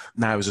people.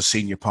 Now, as a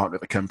senior partner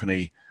at the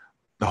company,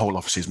 the whole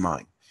office is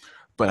mine.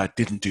 But I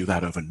didn't do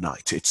that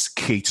overnight. It's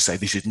key to say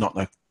this is not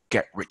a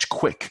get rich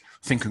quick.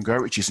 Think and Grow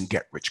Rich isn't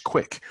get rich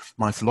quick.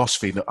 My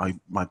philosophy,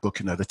 my book,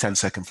 the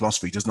 10-second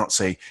philosophy, does not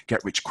say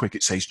get rich quick.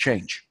 It says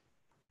change.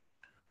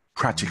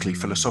 Practically,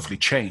 philosophically,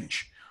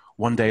 change.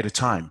 One day at a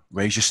time,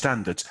 raise your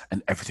standards,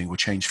 and everything will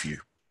change for you.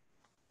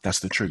 That's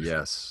the truth.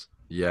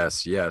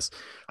 Yes.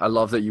 I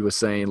love that you were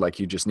saying, like,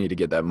 you just need to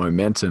get that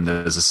momentum.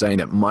 There's a saying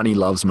that money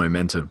loves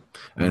momentum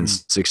and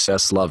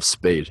success loves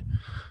speed.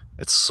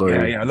 It's so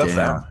I love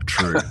that.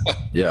 True.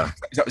 Yeah.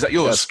 Is that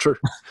yours? That's true.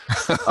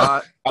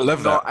 I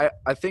love that.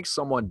 I think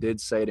someone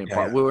did say it in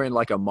part. We were in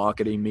like a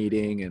marketing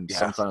meeting, and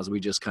sometimes we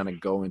just kind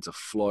of go into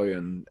flow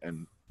and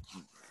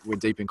we're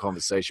deep in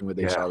conversation with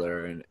each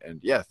other, and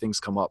things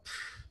come up.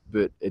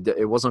 But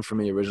it wasn't for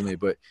me originally,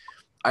 but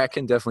I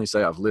can definitely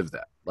say I've lived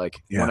that.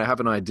 Like when I have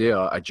an idea,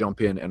 I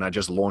jump in and I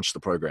just launch the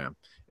program.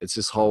 It's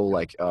this whole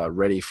like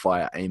ready,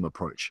 fire, aim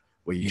approach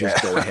where you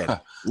just go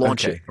ahead,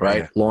 launch it,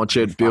 right? Launch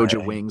it, build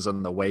your wings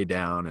on the way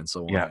down and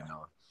so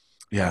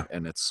on.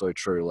 And it's so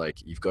true.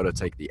 Like you've got to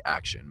take the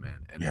action,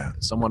 man.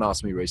 And someone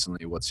asked me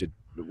recently, what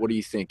do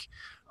you think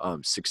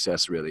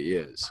success really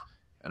is?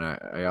 And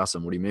I asked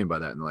them, what do you mean by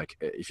that? And like,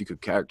 if you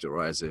could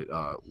characterize it,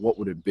 what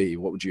would it be?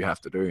 What would you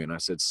have to do? And I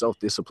said,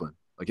 self-discipline.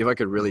 Like if I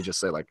could really just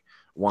say like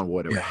one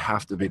word, it would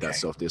have to be that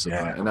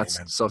self-discipline. And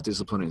that's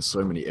self-discipline in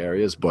so many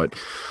areas, but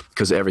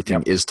because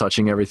everything is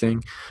touching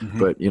everything,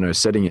 but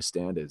setting your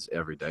standards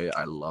every day.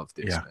 I love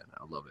this, man.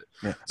 I love it.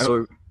 Yeah.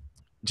 So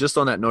just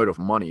on that note of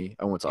money,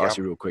 I want to ask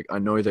you real quick. I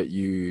know that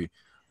you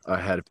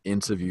had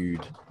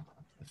interviewed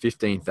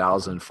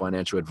 15,000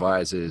 financial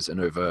advisors and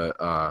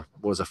over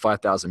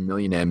 5,000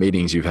 millionaire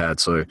meetings you've had.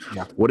 So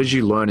what did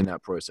you learn in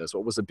that process?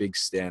 What was the big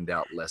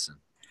standout lesson?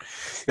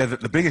 Yeah,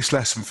 the biggest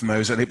lesson from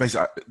those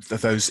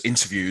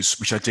interviews,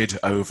 which I did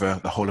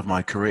over the whole of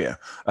my career,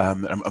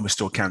 and we're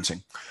still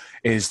counting,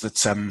 is that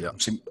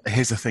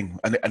here's the thing,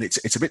 and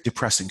it's a bit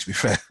depressing to be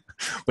fair,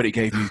 but it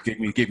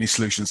gave me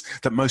solutions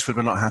that most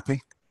people are not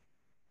happy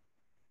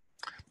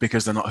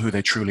because they're not who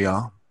they truly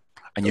are.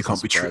 And you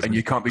can't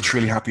be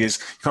truly happy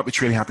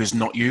as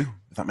not you,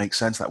 if that makes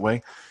sense that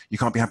way. You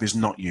can't be happy as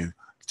not you.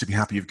 To be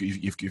happy,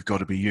 you've got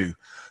to be you.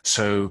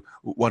 So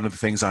one of the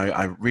things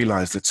I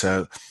realized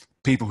that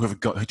people who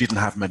didn't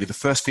have money, the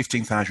first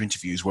 15,000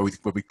 interviews were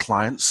with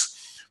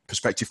clients,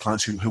 prospective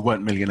clients who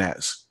weren't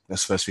millionaires.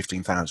 That's the first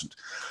 15,000.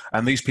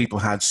 And these people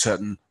had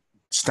certain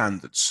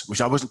standards,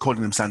 which I wasn't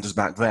calling them standards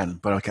back then,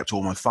 but I kept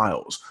all my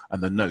files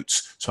and the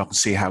notes so I can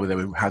see how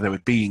they were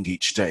being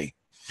each day.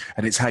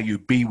 And it's how you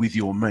be with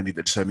your money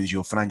that determines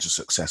your financial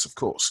success, of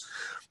course.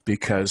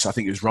 Because I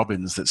think it was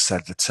Robbins that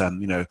said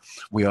that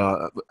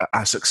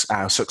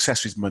our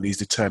success with money is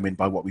determined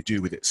by what we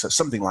do with it. So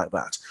something like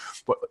that.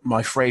 What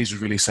my phrase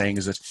was really saying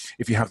is that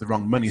if you have the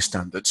wrong money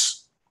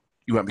standards,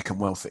 you won't become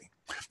wealthy.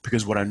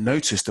 Because what I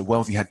noticed, the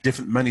wealthy had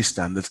different money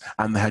standards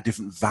and they had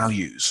different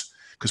values.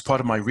 Because part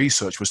of my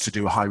research was to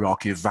do a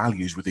hierarchy of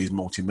values with these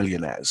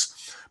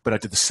multimillionaires. But I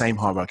did the same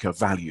hierarchy of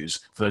values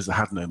for those that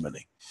had no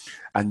money.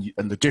 And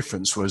the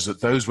difference was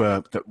that those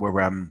that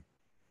were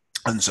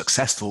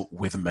unsuccessful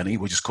with money,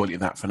 we'll just call it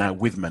that for now,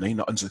 with money,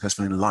 not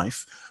unsuccessful in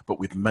life, but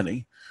with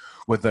money,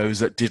 were those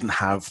that didn't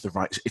have the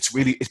right. It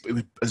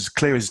was as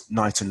clear as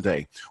night and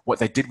day. What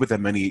they did with their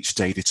money each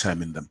day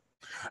determined them.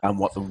 And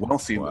what the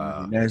wealthy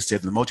millionaires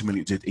did, the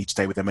multimillionaires did each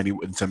day with their money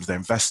in terms of their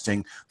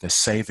investing, their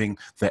saving,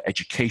 their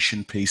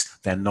education piece,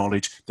 their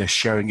knowledge, they're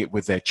sharing it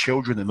with their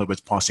children. In other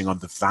words, passing on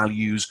the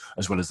values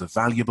as well as the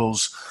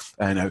valuables.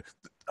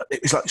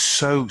 It's like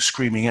so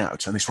screaming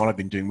out, and it's what I've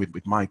been doing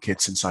with my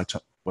kids since I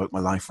turned my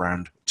life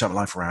around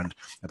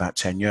about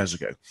 10 years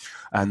ago.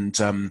 And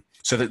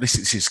so that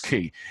this is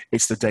key.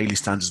 It's the daily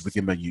standards with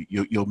your money.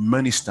 Your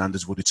money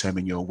standards will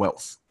determine your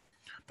wealth.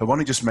 I want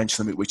to just mention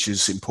something which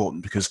is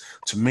important, because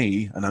to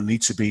me, and I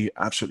need to be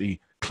absolutely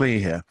clear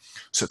here,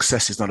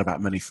 success is not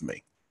about money for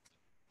me.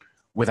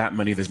 Without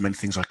money, there's many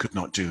things I could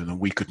not do and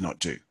we could not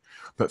do.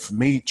 But for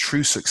me,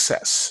 true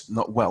success,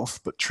 not wealth,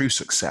 but true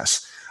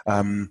success,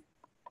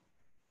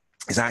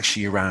 is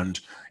actually around,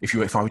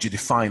 if I were to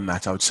define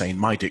that, I would say in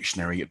my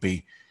dictionary, it'd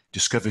be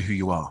discover who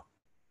you are.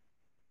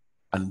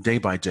 And day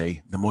by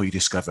day, the more you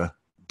discover,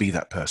 be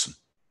that person.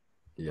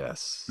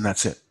 Yes. And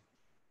that's it.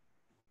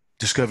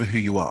 Discover who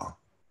you are.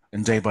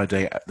 And day by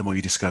day, the more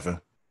you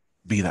discover,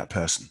 be that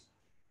person.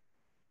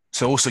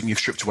 So all of a sudden you've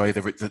stripped away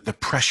the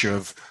pressure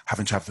of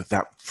having to have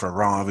that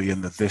Ferrari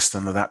and the this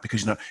and the that,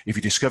 because, you know, if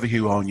you discover who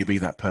you are and you be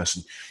that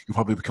person, you'll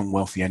probably become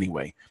wealthy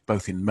anyway,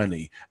 both in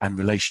money and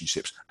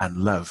relationships and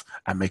love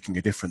and making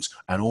a difference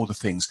and all the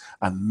things.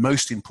 And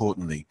most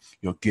importantly,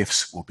 your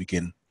gifts will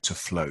begin to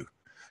flow.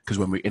 Because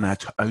when we're in our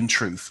own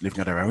truth,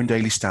 living at our own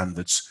daily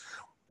standards,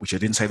 which I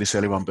didn't say this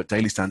earlier on, but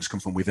daily standards come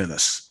from within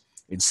us,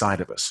 inside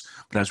of us.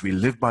 But as we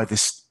live by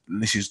this,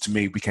 and this is, to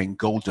me, became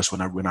gold dust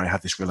when I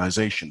had this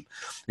realization,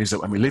 is that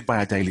when we live by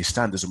our daily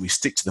standards and we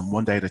stick to them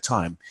one day at a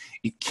time,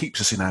 it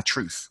keeps us in our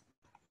truth.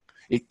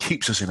 It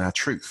keeps us in our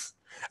truth.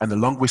 And the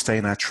longer we stay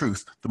in our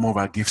truth, the more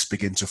our gifts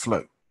begin to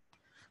flow.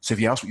 So if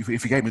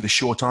you gave me the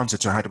short answer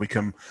to how to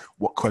become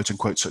what quote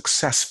unquote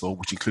successful,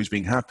 which includes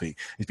being happy,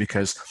 is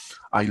because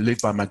I live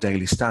by my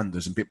daily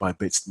standards, and bit by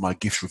bit, my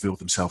gifts reveal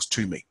themselves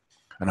to me.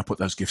 And I put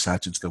those gifts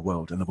out into the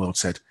world, and the world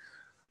said,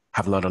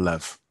 have a lot of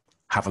love,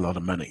 have a lot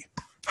of money,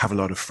 have a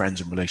lot of friends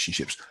and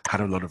relationships,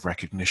 had a lot of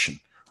recognition.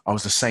 I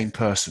was the same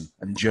person.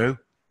 And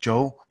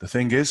Joel, the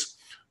thing is,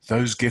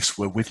 those gifts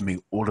were with me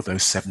all of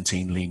those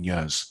 17 lean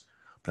years.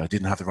 But I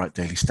didn't have the right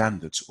daily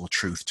standards or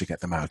truth to get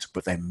them out.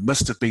 But they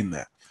must have been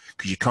there,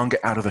 because you can't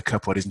get out of the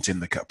cup what isn't in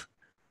the cup.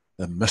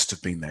 They must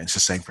have been there. It's the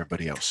same for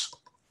everybody else.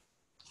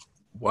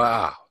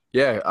 Wow.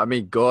 Yeah. I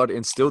mean, God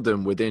instilled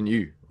them within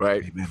you,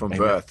 right? Amen. From Amen.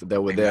 birth. They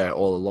were there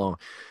all along.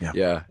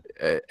 Yeah.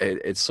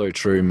 It's so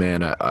true,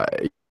 man.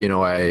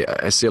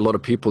 I see a lot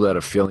of people that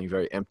are feeling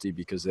very empty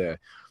because they're,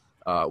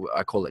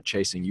 I call it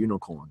chasing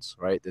unicorns,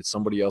 right? That's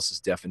somebody else's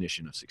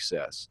definition of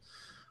success.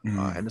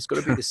 And it's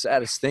got to be the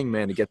saddest thing,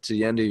 man, to get to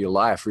the end of your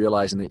life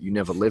realizing that you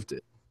never lived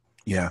it.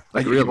 Yeah.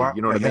 Like, really,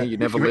 you know what I mean? You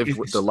never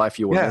lived the life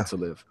you were meant to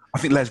live. I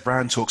think Les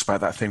Brown talks about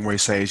that thing where he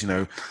says, you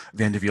know, at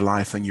the end of your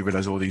life and you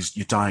realize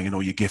you're dying and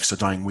all your gifts are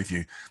dying with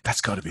you.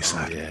 That's got to be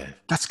sad. Yeah.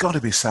 That's got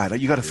to be sad.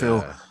 You got to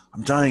feel,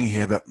 I'm dying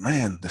here, but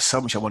man, there's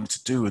so much I wanted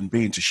to do and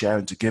be and to share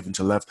and to give and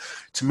to love.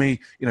 To me,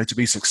 you know, to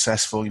be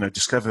successful, you know,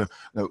 discover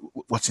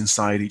what's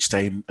inside each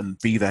day and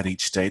be that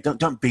each day.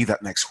 Don't be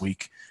that next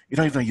week. You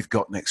don't even know you've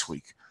got next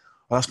week.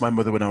 I asked my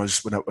mother when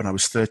I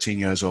was 13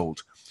 years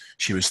old.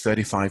 She was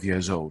 35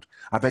 years old.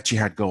 I bet she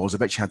had goals. I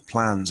bet she had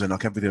plans. And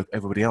like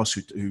everybody else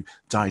who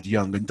died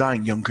young, and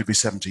dying young could be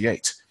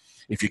 78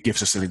 if your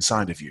gifts are still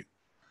inside of you.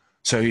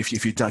 So if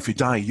you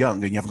die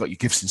young and you haven't got your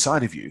gifts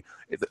inside of you,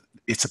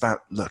 it's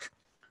about, look,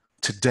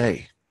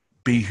 today,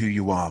 be who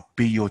you are,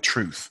 be your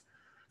truth.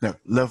 Now,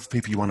 love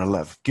people you want to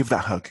love. Give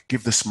that hug,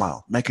 give the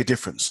smile, make a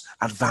difference,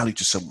 add value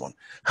to someone,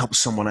 help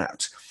someone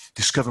out,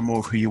 discover more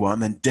of who you are,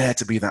 and then dare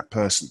to be that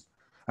person.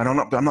 And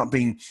I'm not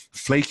being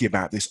flaky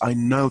about this. I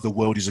know the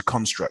world is a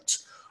construct,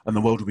 and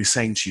the world will be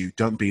saying to you,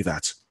 don't be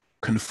that.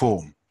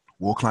 Conform.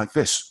 Walk like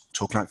this.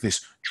 Talk like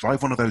this.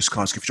 Drive one of those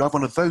cars. If you drive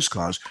one of those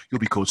cars, you'll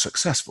be called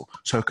successful.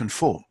 So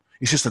conform.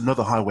 It's just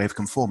another highway of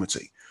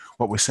conformity.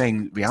 What we're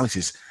saying, reality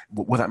is,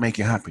 will that make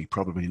you happy?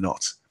 Probably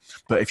not.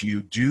 But if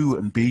you do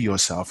and be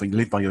yourself and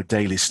live by your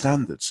daily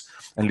standards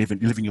and live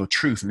in your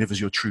truth and live as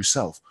your true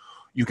self,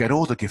 you get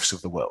all the gifts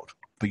of the world,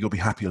 but you'll be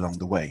happy along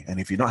the way. And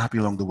if you're not happy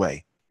along the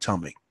way, tell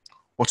me.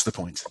 What's the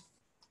point?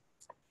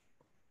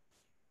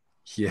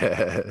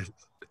 Yeah,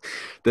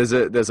 there's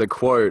a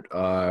quote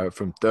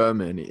from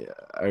Thurman.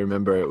 I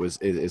remember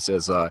it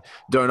says,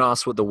 "Don't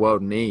ask what the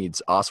world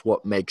needs. Ask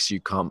what makes you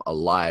come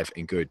alive,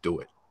 and go do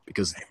it."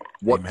 Because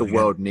what the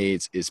world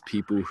needs is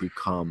people who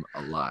come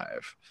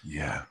alive.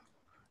 Yeah.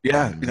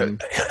 Yeah, you know,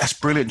 that's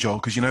brilliant, Joel.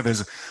 Because you know,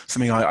 there's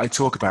something I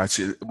talk about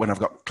when I've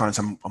got clients.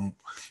 A lot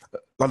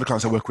of the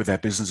clients I work with, their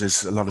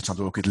businesses. A lot of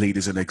times I work with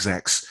leaders and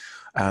execs.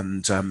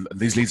 And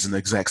these leaders and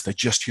execs, they're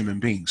just human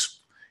beings,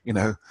 you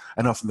know,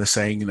 and often they're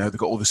saying, you know, they've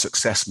got all the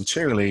success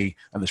materially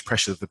and there's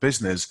pressure of the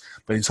business,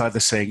 but inside they're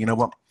saying, you know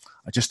what,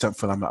 I just don't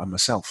feel I'm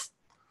myself.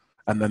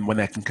 And then when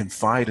they can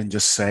confide and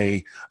just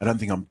say, I don't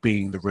think I'm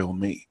being the real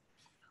me.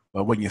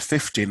 Well, when you're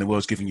 50 and the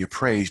world's giving you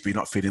praise, but you're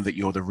not feeling that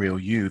you're the real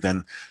you,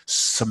 then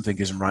something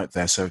isn't right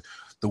there. So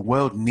the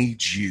world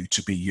needs you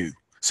to be you.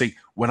 See,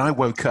 when I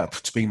woke up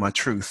to being my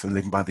truth and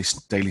living by this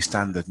daily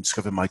standard and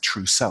discovering my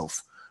true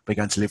self,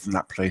 began to live in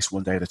that place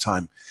one day at a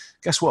time,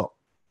 guess what?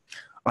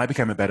 I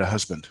became a better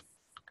husband.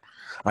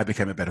 I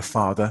became a better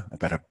father, a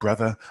better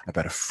brother, a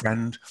better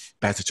friend,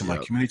 better to my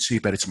community,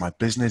 better to my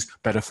business,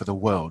 better for the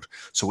world.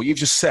 So what you've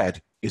just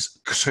said is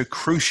so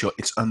crucial.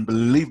 It's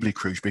unbelievably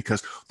crucial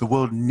because the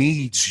world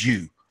needs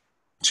you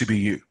to be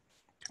you.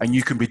 And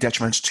you can be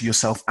detrimental to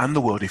yourself and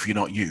the world if you're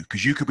not you,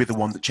 because you could be the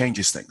one that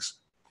changes things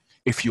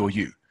if you're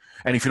you.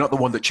 And if you're not the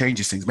one that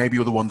changes things, maybe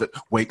you're the one that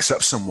wakes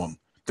up someone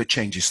that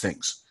changes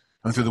things.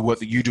 And through the work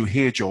that you do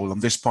here, Joel, on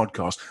this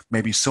podcast,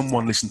 maybe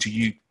someone listening to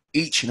you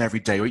each and every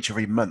day or each and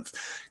every month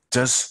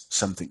does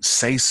something,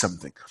 says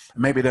something.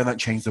 Maybe they don't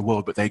change the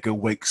world, but they go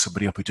wake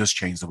somebody up who does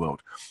change the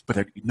world.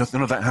 But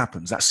none of that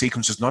happens. That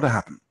sequence does not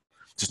happen,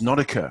 does not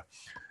occur,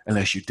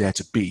 unless you dare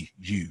to be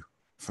you,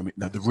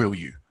 the real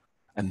you,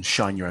 and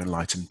shine your own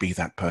light and be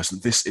that person.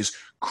 This is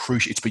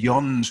crucial. It's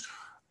beyond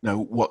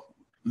what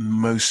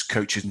most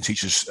coaches and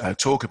teachers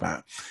talk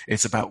about.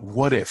 It's about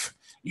what if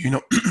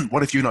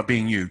you're not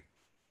being you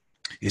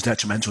is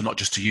detrimental not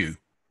just to you,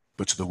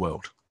 but to the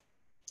world.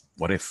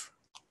 What if?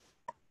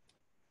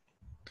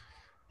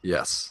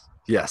 Yes.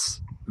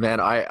 Man,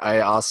 I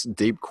ask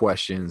deep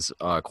questions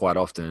quite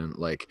often,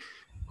 like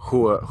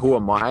who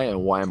am I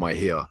and why am I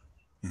here?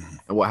 Mm-hmm.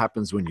 And what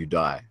happens when you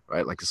die,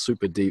 right? Like a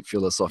super deep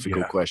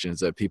philosophical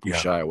questions that people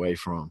shy away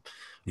from.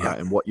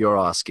 And what you're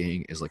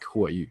asking is like,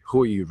 who are you?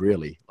 Who are you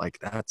really? Like,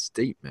 that's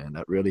deep, man.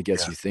 That really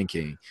gets you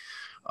thinking.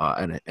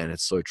 And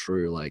it's so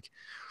true. Like,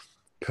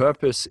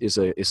 purpose is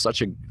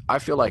such a, I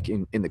feel like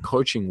in the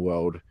coaching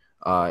world,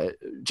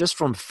 just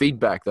from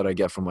feedback that I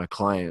get from my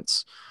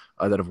clients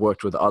that have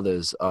worked with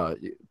others,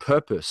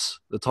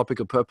 the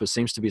topic of purpose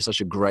seems to be such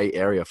a gray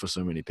area for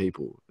so many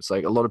people. It's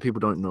like a lot of people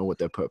don't know what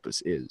their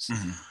purpose is.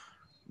 Mm-hmm.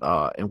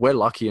 And we're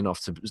lucky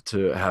enough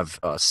to have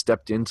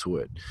stepped into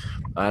it.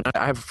 And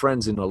I have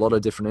friends in a lot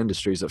of different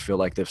industries that feel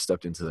like they've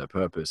stepped into their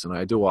purpose. And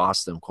I do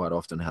ask them quite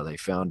often how they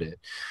found it.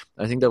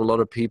 I think that a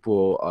lot of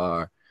people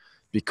are,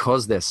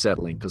 because they're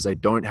settling, because they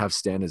don't have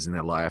standards in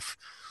their life,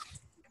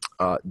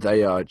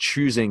 they are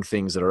choosing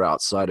things that are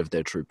outside of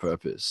their true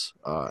purpose.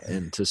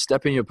 And to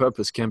step in your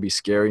purpose can be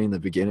scary in the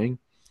beginning,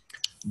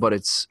 but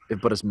it's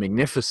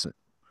magnificent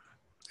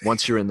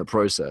once you're in the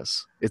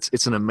process.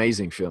 It's an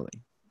amazing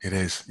feeling. It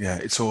is. Yeah,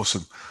 it's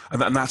awesome.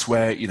 And that's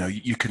where,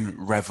 you can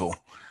revel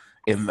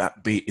in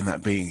that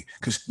being,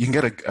 because you can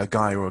get a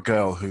guy or a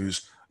girl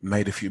who's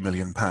made a few £1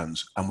 million,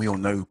 and we all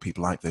know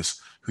people like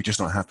this who are just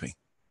not happy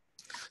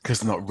because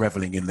they're not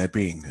reveling in their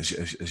being, as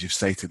you've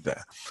stated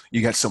there. You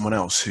get someone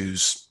else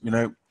who's,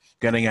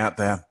 getting out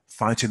there,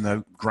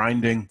 fighting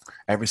grinding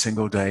every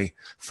single day,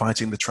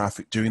 fighting the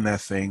traffic, doing their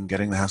thing,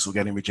 getting the hassle,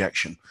 getting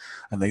rejection,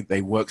 and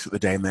they work through the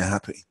day and they're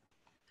happy.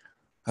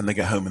 And they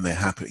get home and they're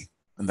happy.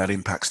 And that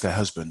impacts their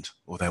husband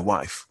or their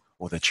wife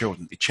or their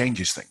children. It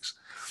changes things,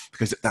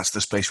 because that's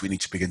the space we need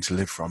to begin to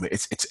live from.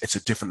 It's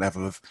a different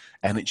level of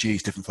energy,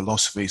 it's different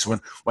philosophies. So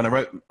when I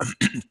wrote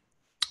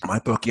my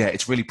book,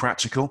 it's really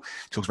practical.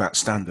 It talks about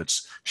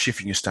standards,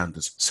 shifting your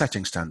standards,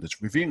 setting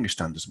standards, reviewing your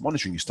standards,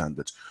 monitoring your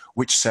standards.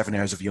 Which 7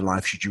 areas of your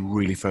life should you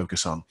really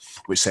focus on?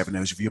 Which 7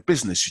 areas of your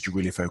business should you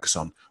really focus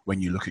on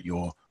when you look at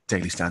your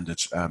daily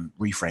standards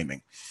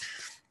reframing?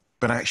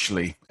 But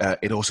actually,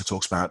 it also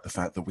talks about the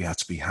fact that we have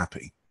to be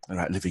happy,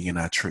 about living in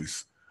our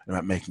truth,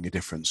 about making a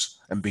difference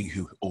and being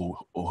who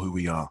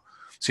we are.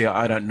 See,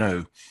 I don't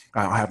know.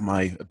 I have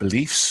my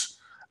beliefs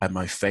and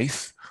my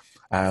faith,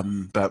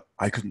 but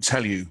I couldn't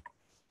tell you,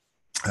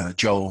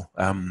 Joel,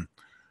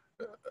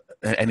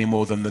 any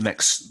more than the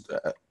next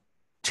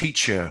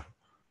teacher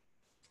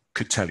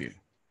could tell you.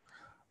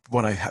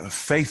 What I have a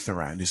faith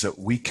around is that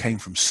we came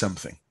from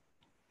something,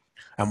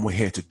 and we're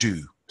here to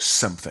do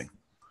something.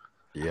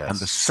 Yes. And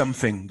the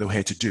something that we're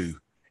here to do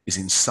is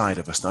inside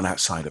of us, not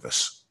outside of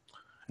us.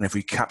 And if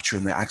we capture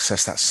and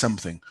access that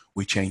something,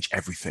 we change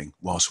everything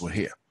whilst we're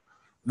here.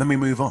 And then we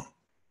move on.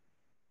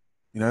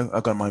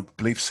 I've got my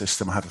belief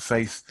system, I have a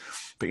faith,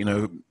 but,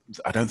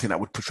 I don't think that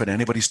would tread on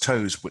anybody's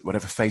toes,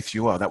 whatever faith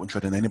you are, that wouldn't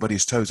tread on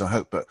anybody's toes, I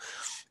hope. But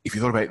if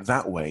you thought about it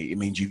that way, it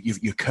means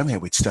you come here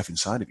with stuff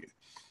inside of you.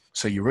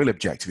 So your real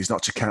objective is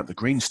not to count the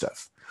green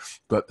stuff.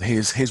 But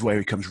here's where it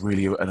becomes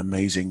really an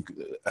amazing.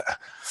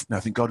 Now, I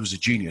think God was a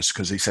genius,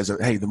 because he says,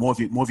 hey, the more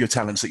of your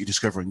talents that you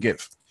discover and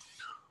give,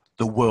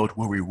 the world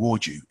will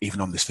reward you,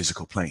 even on this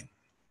physical plane.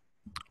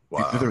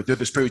 Wow.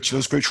 The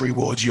spiritual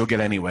rewards you'll get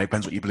anyway,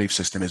 depends what your belief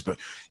system is, but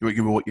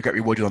you get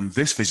rewarded on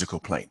this physical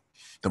plane,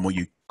 the more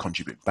you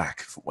contribute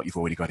back for what you've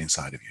already got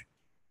inside of you.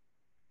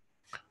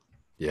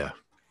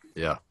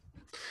 Yeah.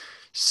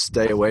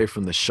 Stay away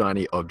from the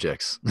shiny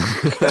objects.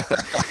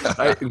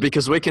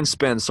 Because we can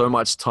spend so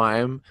much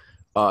time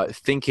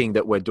thinking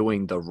that we're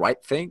doing the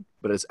right thing,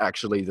 but it's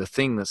actually the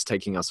thing that's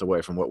taking us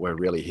away from what we're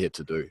really here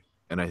to do.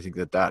 And I think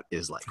that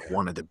is like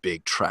one of the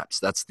big traps.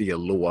 That's the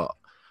allure,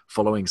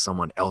 following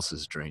someone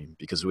else's dream,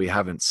 because we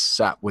haven't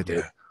sat with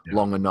it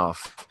long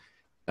enough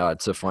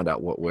to find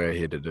out what we're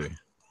here to do.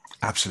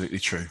 Absolutely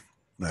true.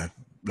 No,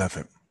 love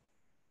it.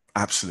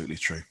 Absolutely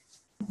true.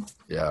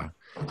 Yeah.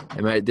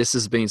 And mate, this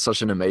has been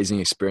such an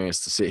amazing experience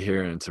to sit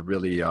here and to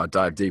really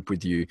dive deep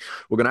with you.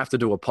 We're going to have to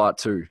do a part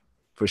 2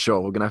 for sure.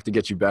 We're going to have to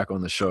get you back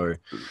on the show.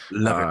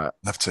 Love it.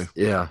 Love to.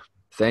 Yeah.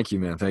 Thank you,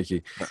 man. Thank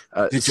you.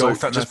 Joel,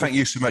 thank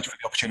you so much for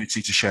the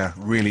opportunity to share.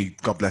 Really,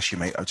 God bless you,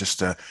 mate. I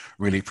just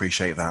really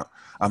appreciate that.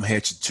 I'm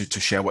here to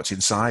share what's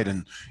inside,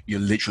 and you're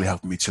literally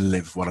helping me to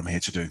live what I'm here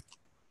to do.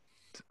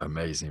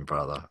 Amazing,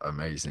 brother.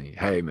 Amazing.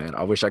 Hey, man,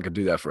 I wish I could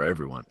do that for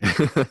everyone.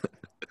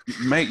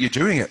 Mate, you're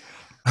doing it.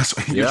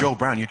 You're Joel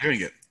Brown. You're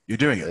doing it. You're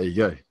doing There it. you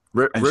go. And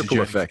it's a Ripple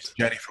journey, effect.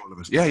 journey for all of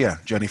us. Yeah,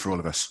 journey for all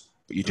of us.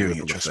 But you're doing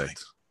it, Ripple trust me.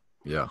 effect.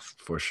 Yeah,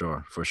 for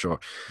sure. For sure.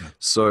 Yeah.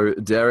 So,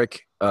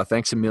 Derek,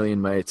 thanks a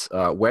million, mate.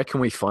 Where can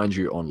we find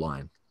you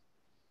online?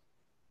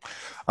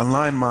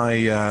 Online,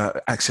 my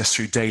access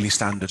through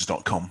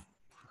dailystandards.com.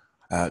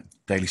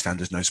 Daily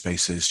Standards, no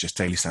spaces, just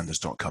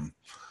dailystandards.com.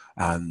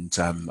 And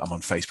I'm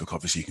on Facebook,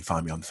 obviously. You can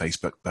find me on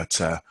Facebook,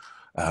 but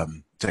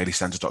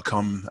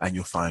dailystandards.com, and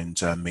you'll find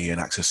me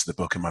and access to the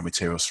book and my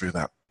materials through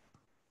that.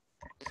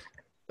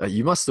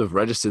 You must have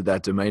registered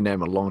that domain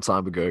name a long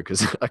time ago,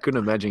 because I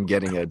couldn't imagine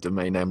getting a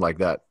domain name like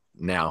that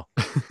now.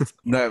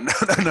 No.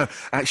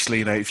 Actually,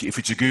 if you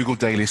to Google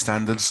Daily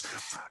Standards,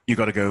 you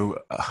got to go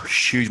a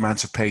huge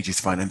amount of pages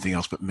to find anything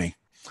else but me.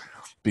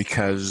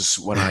 Because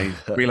when I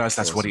realized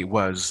that's what it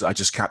was, I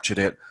just captured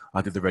it.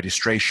 I did the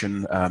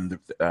registration, what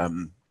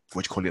do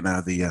you call it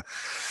now? The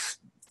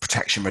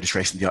protection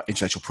registration, the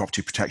intellectual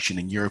property protection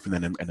in Europe and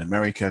then in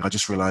America. I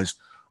just realized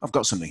I've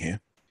got something here.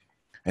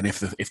 And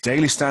if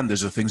daily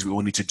standards are things we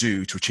all need to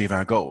do to achieve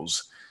our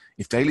goals,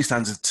 if daily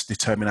standards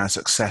determine our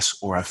success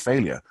or our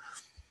failure,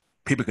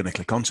 people are going to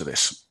click onto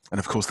this. And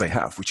of course they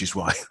have, which is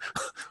why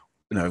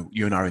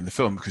you and I are in the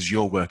film, because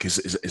your work is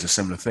a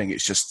similar thing.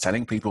 It's just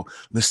telling people,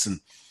 listen,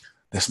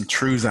 there's some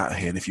truths out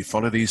here, and if you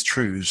follow these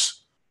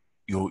truths,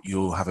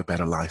 you'll have a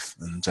better life.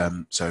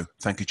 And so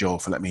thank you, Joel,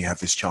 for letting me have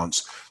this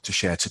chance to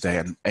share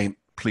today. And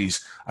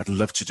please, I'd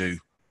love to do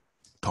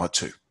part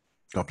 2.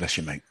 God bless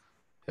you, mate.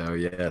 Oh,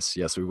 yes,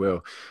 we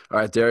will. All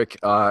right, Derek,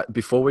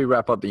 before we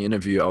wrap up the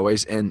interview, I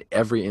always end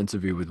every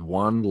interview with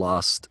one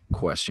last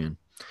question.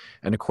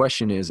 And the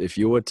question is, if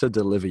you were to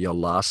deliver your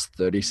last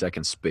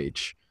 30-second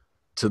speech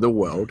to the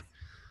world,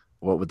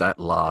 what would that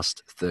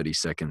last 30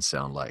 seconds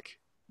sound like?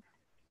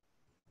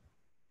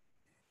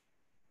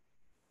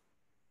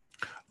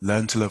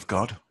 Learn to love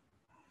God.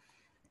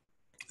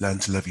 Learn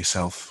to love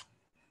yourself.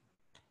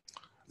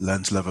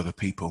 Learn to love other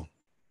people.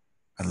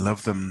 And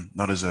love them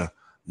not as a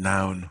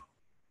noun,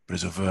 but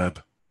as a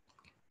verb.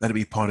 Let it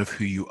be part of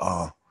who you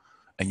are,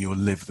 and you'll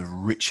live the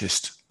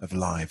richest of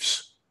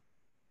lives.